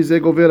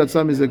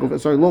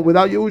 sorry,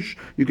 without Ye'ush,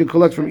 you can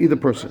collect from either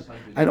person.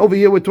 And over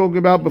here we're talking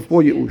about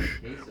before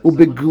Ye'ush.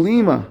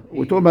 Ubeglima,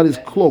 we're talking about his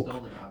cloak.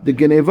 The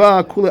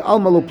Geneva, kule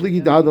alma lo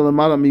pligi dahad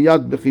alamara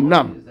miyad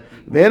bechinam.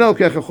 Ve'ena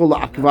okechachol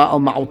la'akva al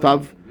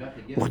ma'otav.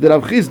 Uchde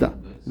Rav Chizda.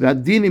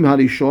 והדינים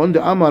הראשון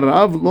דאמר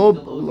רב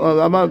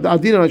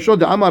הדין הראשון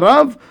דאמר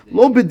רב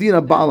לא בדין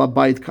הבעל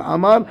הבית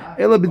כאמר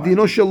אלא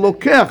בדינו של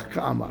לוקח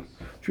כאמר.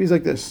 Which means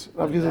like this.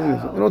 You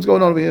know what's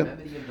going on over here?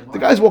 The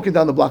guy's walking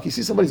down the block. He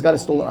sees somebody's got a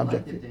stolen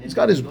object. He's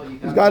got his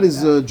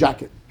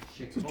jacket.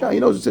 He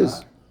knows it's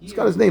his. He's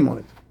got his name on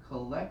it.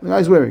 The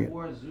guy's wearing it.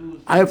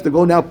 I have to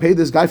go now pay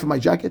this guy for my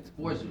jacket?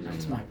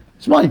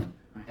 It's mine.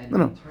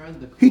 No.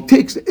 He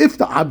takes, if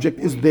the object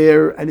is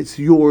there and it's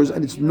yours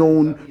and it's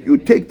known, you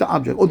take the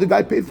object. Oh, the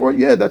guy paid for it?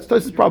 Yeah, that's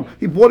his problem.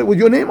 He bought it with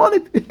your name on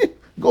it.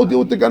 Go deal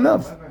with the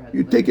ganav.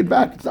 You take it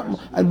back. It's not,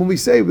 and when we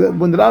say,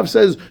 when the Rav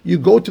says you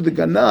go to the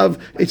ganav,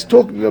 it's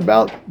talking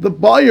about the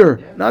buyer,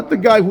 not the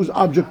guy whose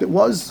object it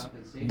was.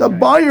 The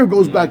buyer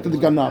goes back to the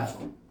ganav.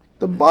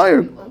 The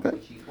buyer. Okay.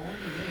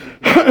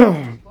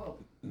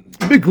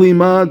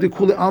 Biglima de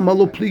kule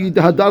amalo pligi de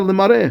hadar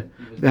lemareh.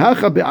 The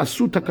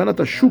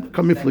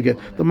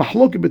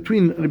mahlok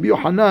between Rabbi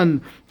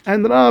Yochanan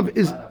and Rav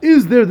is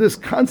there this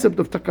concept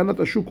of takanat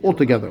ashuk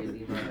altogether?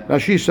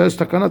 Rashi says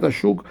takanat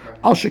ashuk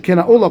al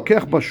shekena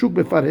olakech bashuk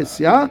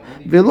befarhesia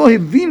velo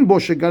hivin bo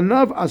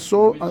sheganav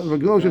aso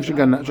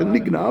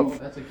shenignav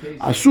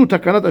asu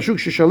takanat ashuk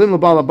sheshalim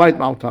lebal habayit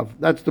ma'otav.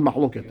 That's the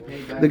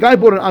mahloket. The guy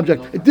bought an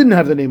object. It didn't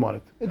have the name on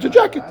it. It's a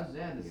jacket.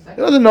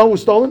 He doesn't know it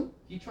was stolen.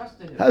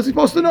 How is he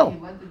supposed to know?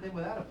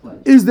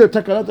 Is there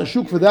takanat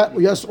ashuk for that?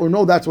 Yes or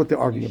no? That's what they're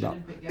arguing about.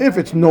 If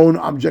it's known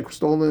object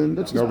stolen,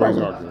 that's his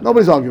problem.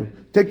 Nobody's arguing.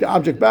 Take the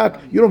object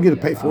back. You don't get to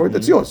pay for it.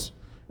 That's yours.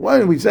 Why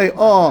don't we say,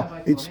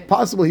 it's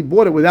possible he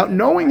bought it without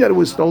knowing that it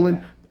was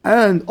stolen?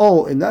 And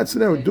in that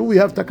scenario, do we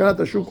have takanat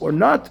ashuk or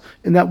not?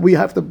 In that we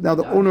have to, now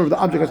the owner of the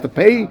object has to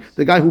pay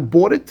the guy who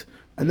bought it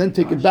and then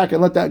take it back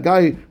and let that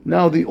guy,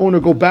 now the owner,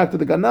 go back to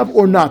the ganav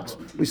or not?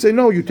 We say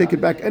no, you take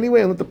it back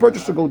anyway and let the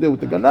purchaser go there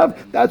with the ganav.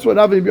 That's what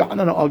Rav and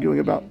Yochanan are arguing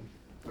about.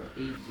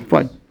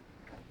 Fine.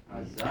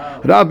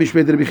 Rabbi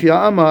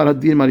Amar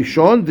Hadin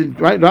Marishon.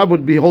 Right, Rab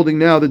would be holding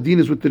now the din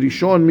is with the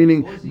Rishon,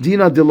 meaning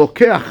Dina de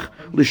Lokeach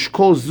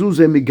Lishkol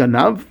Zuze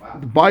Miganav.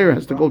 The buyer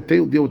has to go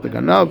deal with the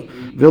Ganav.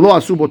 Velo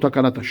Asubo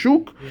Takanat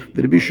Ashuk.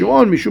 The Rabbi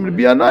Shimon Mishum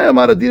Rabbi Yanai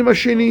Amar Hadin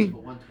Mashini.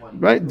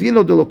 Right,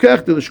 Dino de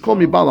Lokeach de Lishkol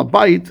Mibal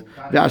Habayit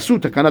the Asu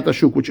Takanat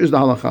Ashuk, which is the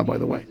halacha, by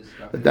the way.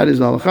 That is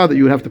the halacha that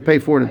you would have to pay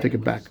for it and take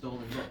it back.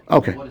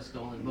 Okay.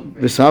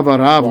 The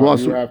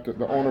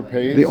owner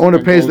pays. The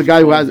owner pays the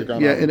guy who has it.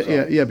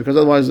 Yeah. Because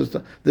otherwise, it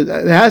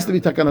has to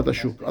be takanat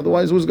ashuk.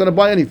 Otherwise, who's going to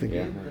buy anything?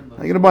 Yeah. Not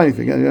going to buy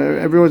anything.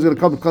 Everyone's going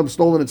to come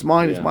stolen. It's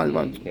mine. It's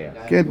mine.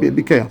 Can't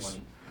be chaos.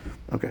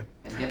 Okay.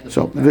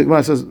 So the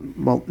Gemara says,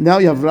 well, now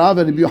you have Rav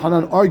and Rabbi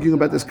Yochanan arguing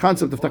about this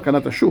concept of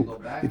takanat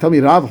ashuk. You tell me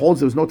Rav holds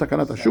there was no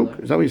takanat ashuk.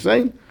 Is that what you're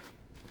saying?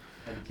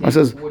 Gemara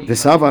says,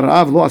 "V'sava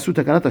Rav lo asu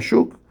takanat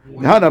ashuk."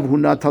 Rav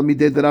Huna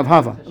Talmidei de Rav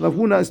Hava. Rav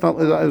Huna is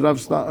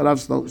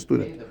Rav's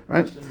student,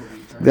 right?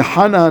 The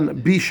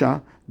Hanan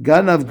Bisha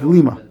Ganav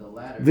Glima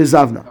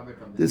Vizavna.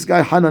 This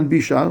guy Hanan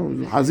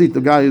Bisha, Hazit,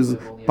 the guy is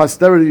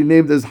posterity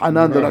named as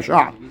Hanan the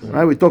Rasha.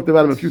 Right? We talked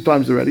about him a few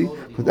times already,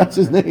 but that's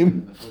his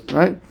name,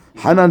 right?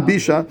 Hanan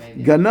Bisha,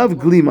 Ganav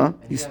Glima,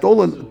 he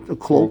stole a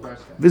cloak,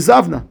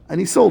 Vizavna, and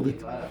he sold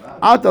it.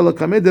 Ata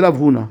lakamed Rav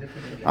Huna.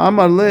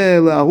 Amar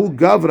le'ahu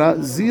gavra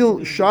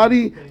zil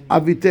shari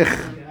avitech.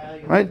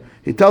 Right?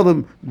 He told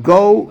them,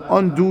 go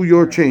undo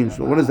your chains.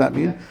 So what does that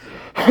mean?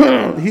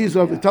 He's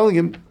telling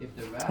him,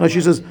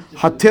 she says,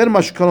 Hater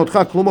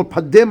mashkanotcha klomor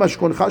padeh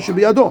mashkoncha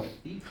shebiyado.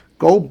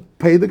 Go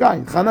pay the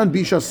guy. Hanan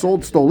Bisha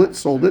stole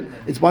it.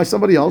 It's by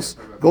somebody else.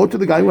 Go to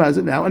the guy who has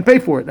it now and pay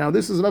for it. Now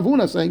this is Rav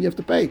Huna saying you have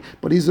to pay,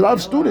 but he's a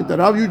Rav student. The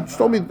Rav, you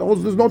told me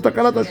there's no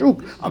takanat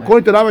hashuk.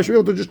 According to Rav, I should be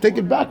able to just take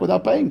it back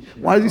without paying.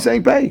 Why is he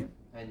saying pay?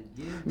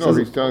 No,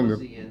 he's telling the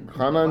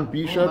Hanan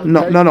Bisha.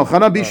 No.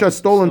 Hanan Bisha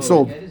stole and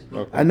sold,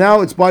 and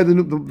now it's by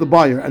the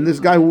buyer. And this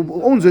guy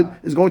who owns it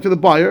is going to the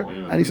buyer,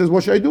 and he says,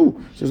 "What should I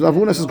do?" He says, Rav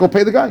Huna says, "Go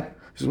pay the guy." He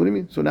says, "What do you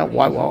mean?" So now,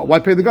 why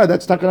pay the guy?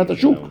 That's takanat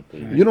hashuk.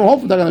 You don't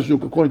hope for takanat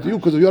hashuk according to you,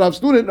 because if you're a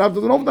student, Rav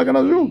doesn't hope for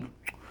takanat hashuk.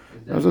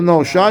 I said, "No,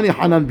 Shani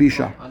Hanan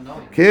Bisha.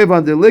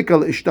 Kevan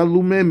delekal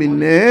ishtalume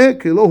minne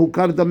kelo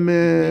hukar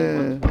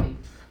dameh."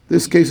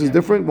 This case is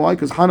different. Why?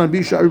 Because Hanan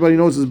Bisha, everybody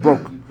knows, is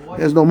broke.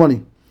 He has no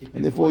money.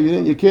 And therefore,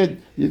 you can't.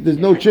 There's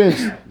no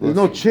chance. There's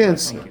no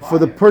chance for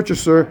the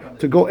purchaser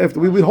to go after.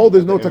 We would hold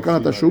there's no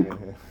takanat hashuk.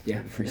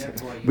 Yeah.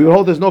 We would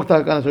hold there's no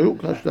takanat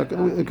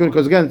hashuk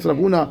because again it's Rav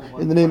Huna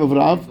in the name of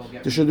Rav.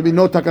 There should be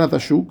no takanat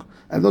hashuk.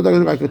 And no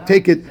takanat hashuk, I could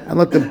take it and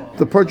let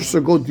the purchaser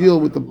go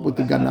deal with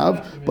the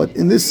ganav. But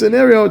in this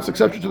scenario, it's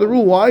exception to the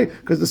rule. Why?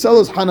 Because the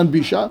seller is Hanan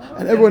Bisha,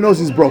 and everyone knows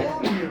he's broke,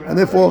 and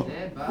therefore.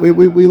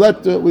 We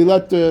let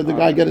the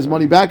guy get his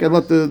money back and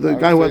let the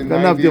guy who has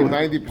ganav deal with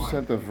it.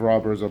 90% of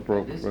robbers are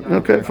broke.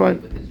 Okay,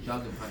 fine.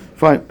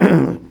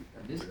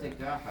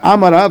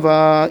 Amar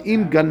Rava,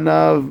 im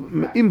ganav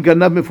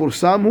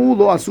mefursam hu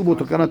lo asu bo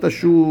takanat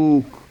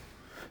hashuk.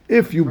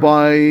 If you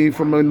buy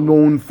from a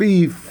known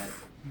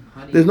thief,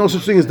 there's no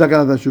such thing as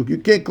takanat hashuk. You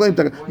can't claim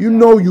takanat. You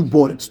know you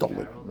bought it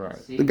stolen. Right.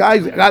 The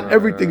guy's got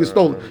everything is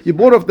stolen. You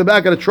bought it off the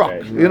back of the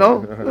truck, you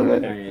know?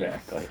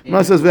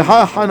 Man says,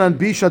 V'ha Hanan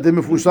Bisha de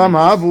mefusam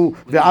ha'avu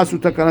ve'asu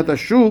takanat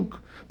hashuk.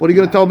 What are you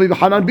going to tell me?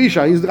 Hanan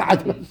Bisha, he's the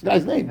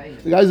guy's name.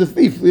 The guy's a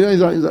thief. You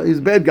know, he's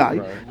a bad guy.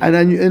 Right. And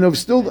then Rav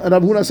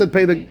Huna said,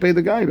 pay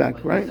the guy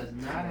back, right?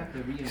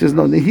 He says,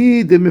 no,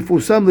 Nehi de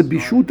mefusam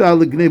lebishuta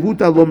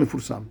legnevuta lo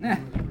mefusam.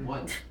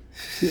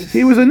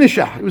 He was a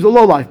nisha. He was a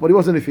lowlife, but he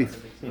wasn't a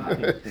thief.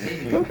 Okay,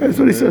 that's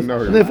what he says.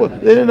 And therefore, they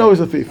didn't know he was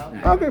a thief.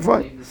 Okay,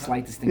 fine.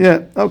 Slight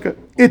distinction. Yeah, okay.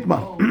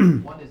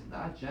 Itma.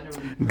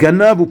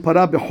 Ganav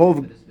upara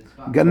behov.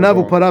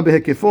 Ganav upara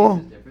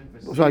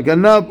behekefo. Sorry,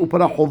 Ganav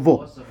upara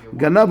hovo.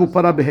 Ganav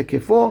upara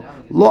behekefo.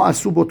 Lo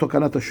asu bo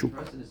takanat hashuk.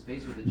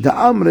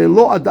 Da'amre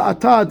lo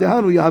ada'ata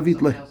dehanu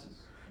yahavit leh.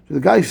 So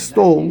the guy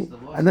stole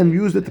and then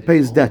used it to pay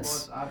his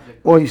debts.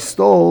 Or he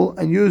stole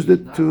and used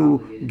it to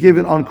give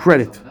it on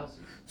credit.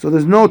 So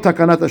there's no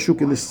takanat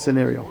hashuk in this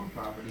scenario.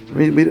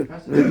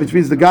 Which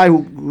means the guy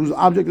whose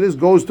object it is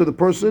goes to the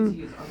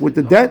person with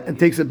the debt and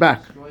takes it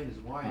back.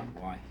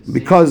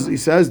 Because he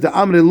says the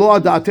amre lo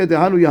ada'ate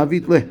dehanu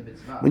yahavit leh.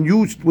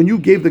 When you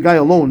gave the guy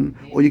a loan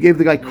or you gave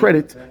the guy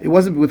credit, it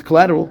wasn't with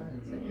collateral.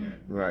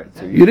 Right.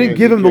 So you didn't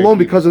give him the loan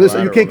because of this.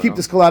 You can't keep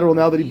this collateral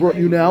now that he brought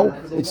you now.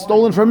 It's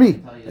stolen from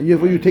me, and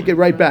you take it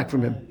right back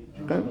from him.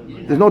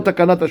 Okay? There's no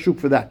takanat hashuk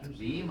for that.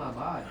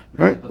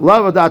 Right?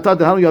 Lava da'ata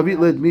dehanu yahavit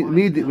leh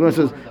midi. It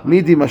says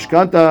midi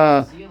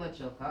mashkanta.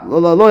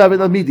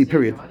 Midi,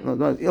 period.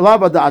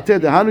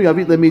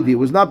 It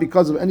was not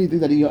because of anything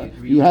that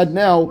you had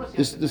now,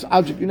 this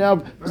object you now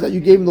have, is that you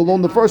gave him the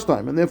loan the first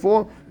time, and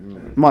therefore,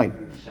 mine.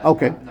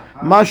 Okay.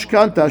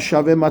 Mashkanta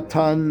shave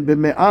matan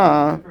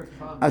b'me'ah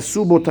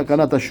asubo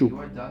takanat hashuk.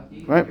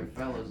 Right?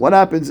 What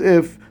happens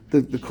if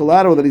the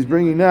collateral that he's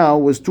bringing now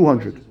was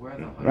 200,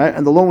 right?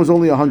 And the loan was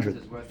only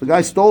 100. The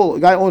guy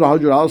owned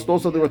 $100, stole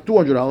something worth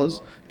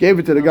 $200, gave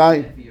it to the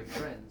guy.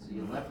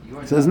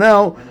 It says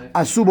now,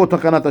 asubo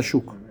takanat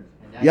hashuk.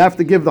 You have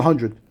to give the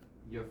 100.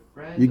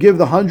 You give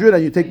the 100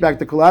 and you take back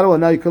the collateral,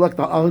 and now you collect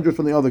the 100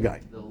 from the other guy.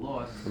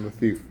 From the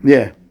thief.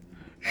 Yeah.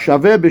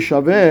 Shaveh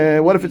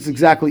b'shaveh. What if it's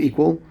exactly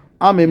equal?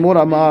 Ame mor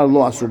amar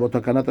lo asubo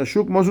takanat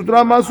hashuk.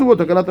 Mozutra ma asubo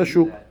takanat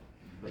hashuk.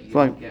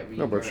 Fine.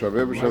 No, but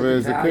shaveh b'shaveh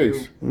is the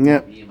case.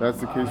 Yeah.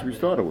 That's the case we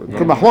started with.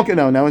 It's a mahloket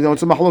now. Now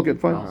it's a mahloket.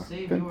 Fine.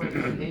 Okay.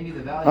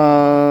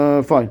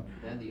 Fine.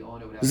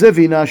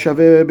 Zevina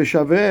shaveh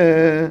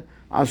b'shaveh.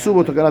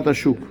 Asubo takanat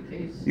hashuk.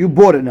 You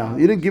bought it now.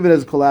 You didn't give it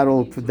as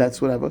collateral for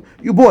debts, whatever.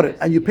 You bought it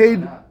and you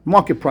paid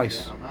market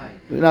price.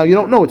 Now you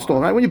don't know it's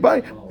stolen, right? When you buy,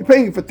 you're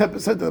paying for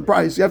 10% of the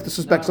price. You have to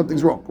suspect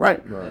something's wrong, right?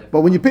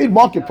 But when you paid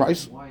market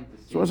price,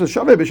 so it says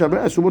shaveh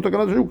b'shaveh asubo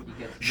takanat hashuk.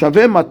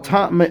 Shaveh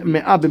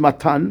me'ah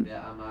b'matan.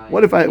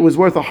 What if it was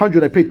worth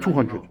 100? I paid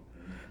 200.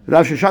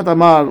 Rav Sheshat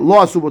amar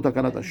lo asubo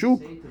takanat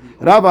hashuk.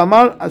 Rav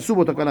amar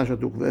asubo takanat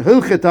hashuk.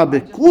 V'hilcheta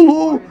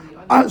bekulu.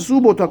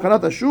 Asubo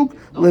takanat hashuk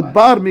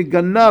lebar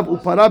miganav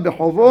upara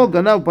behovo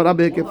ganav upara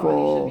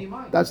behekefo.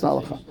 That's the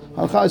halacha.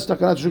 Halacha is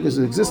takanat hashuk is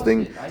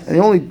existing, and the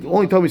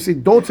only time we say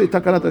don't say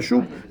takanat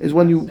hashuk is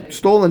when you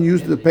stole and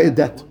used it to pay a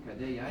debt.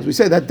 As we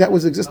say, that debt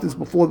was existence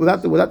before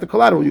without the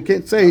collateral. You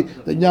can't say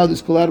that now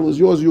this collateral is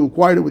yours. You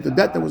acquired it with the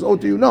debt that was owed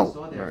to you. No,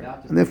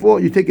 and therefore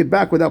you take it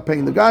back without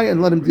paying the guy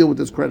and let him deal with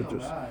his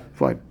creditors.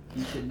 Fine.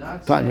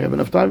 Time. We have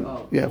enough time?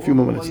 Yeah, a few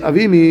more minutes.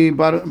 Avimi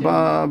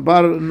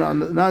bar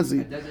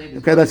Nazi.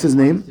 Okay, that's his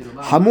name.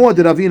 Hamua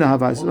de Ravina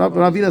Havais.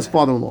 Ravina's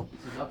father-in-law.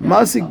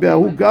 Masik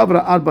be'ahu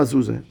gavra arba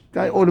zuzeh.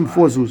 Guy owed him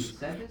 4 zuz.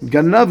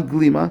 Ganav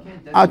glima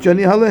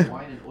achani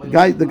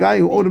haleh. The guy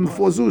who owed him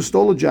 4 zuz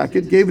stole a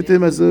jacket, gave it to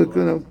him as a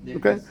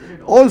okay.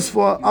 Oz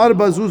for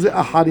arba zuzeh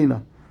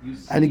aharina.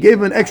 And he gave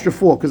him an extra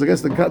 4 because I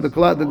guess the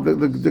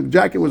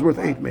jacket was worth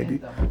 8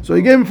 maybe. So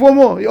he gave him 4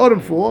 more. He owed him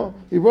 4.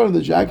 He brought him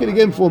the jacket. He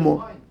gave him 4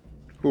 more.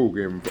 Who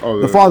gave him? Oh,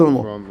 The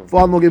father-in-law.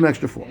 Father-in-law gave him an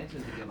extra 4.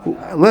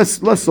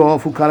 Less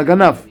off who kara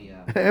ganav.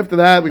 After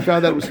that, we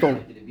found out it was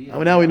stolen.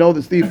 And now we know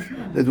this thief.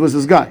 It was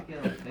this guy.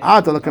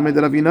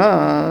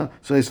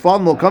 So his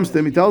father-in-law comes to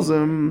him. He tells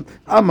him,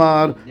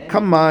 Amar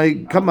kama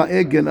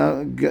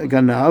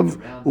ganav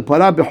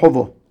upara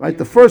behovo. Right,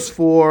 the first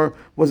 4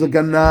 was a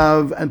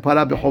ganav and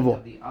para behovo.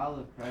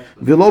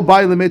 Velo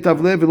bay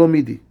lemetavle velo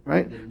midi.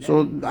 Right,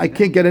 so I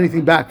can't get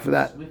anything back for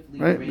that.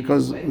 Right,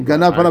 because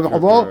ganav para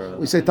behovo,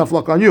 we say tough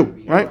luck on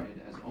you. Right.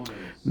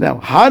 Now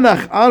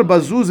hanach arba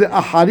zuze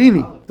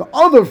aharini. The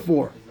other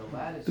 4,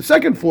 the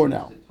second 4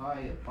 now.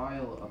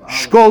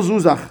 Shkol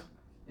zuzach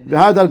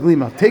v'hadar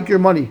glima. Take your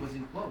money.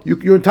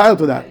 You're entitled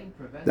to that.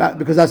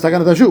 Because that's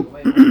takanat hashuk.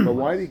 But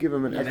why did he give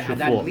him an extra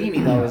That 4?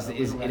 glimi though is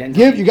it ends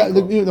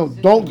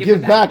Give don't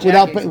give back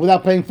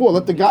without paying 4.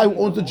 Let the guy who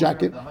owns the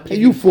jacket pay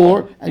you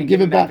 4 and give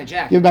him back.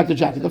 Give him back the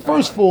jacket. The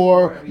first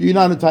 4 you're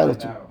not entitled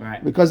to,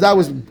 Right. because that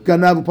was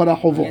ganav para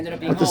hovo. ended up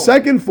being But the whole.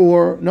 second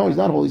 4, no, he's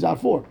not whole. He's out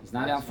 4. He's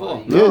not out 4.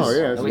 He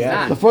is. No, he's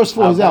not. The first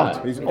 4 is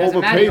out. He's It doesn't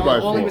overpaid matter. by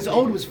All he 4. was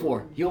owed was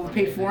 4. He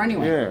overpaid 4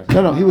 anyway.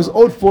 Yeah. No, he was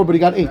owed 4, but he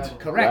got 8.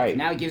 Correct. Right.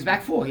 Now he gives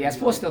back 4. He has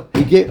 4 still.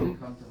 He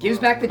Gives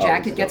back the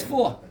jacket, gets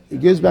 4.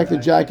 gives back the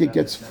jacket,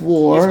 gets He's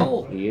 4.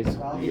 whole. He is.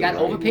 He got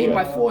overpaid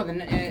by 4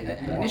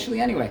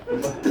 initially anyway.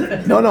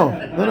 No.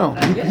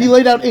 He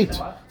laid out 8.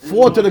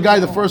 4 to the guy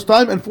the first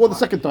time and 4 the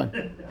second time.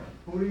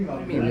 I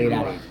mean, laid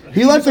out 8.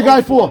 He lent the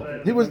guy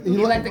 4. He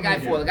Lent the guy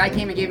 4. The guy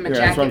came and gave him a Yeah,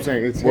 jacket. that's what I'm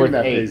saying. It's Worth him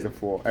that 8. pays the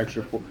 4,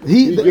 extra 4.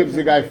 He- He gives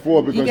the guy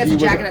 4 because gets he a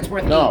was jacket that's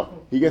worth no.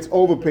 He gets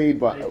overpaid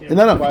by No.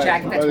 by-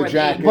 Jacket by that's the worth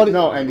jacket. 8. But-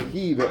 No, and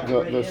he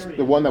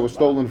the one that was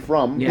stolen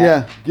from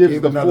Yeah. gives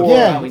the 4.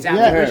 Yeah, he's out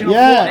the original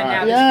 4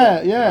 and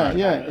now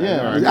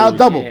yeah. He's out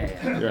double.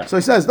 Yeah. So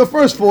he says the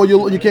first 4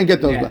 you can't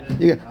get those back.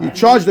 You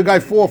charge the guy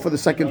 4 for the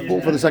second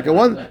 4 for the second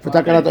one for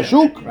takanat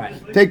hashuk. Right.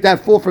 Take that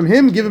 4 from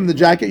him, give him the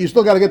jacket. You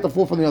still got to get the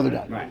 4 from the other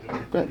guy. Right.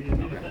 Okay.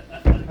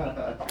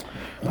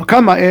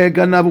 כמה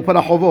גנב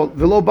ופרע חובות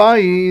ולא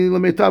באי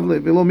למיטב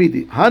לב ולא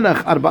מידי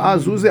הנח 4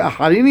 זוזה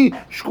אחריני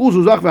שקול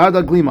זוזך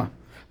והדר גלימה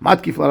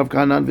מתקיף לרב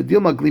כהנן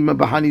ודילמה גלימה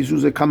בהני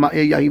זוזה כמה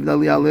יהיב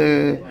נלי על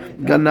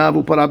גנב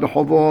ופרע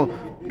בחובו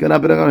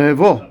גנב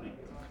ברגבו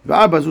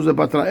ו4 זוזה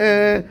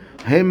בתראה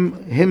הם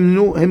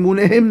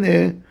מונה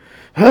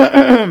So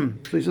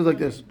he says like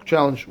this,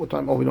 challenge, what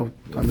time? Oh, we don't,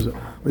 what time is it?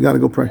 We got to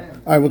go pray.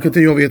 All right, we'll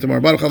continue over here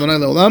tomorrow. Baruch Adonai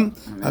le'olam.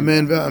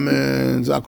 Amen ve'amen.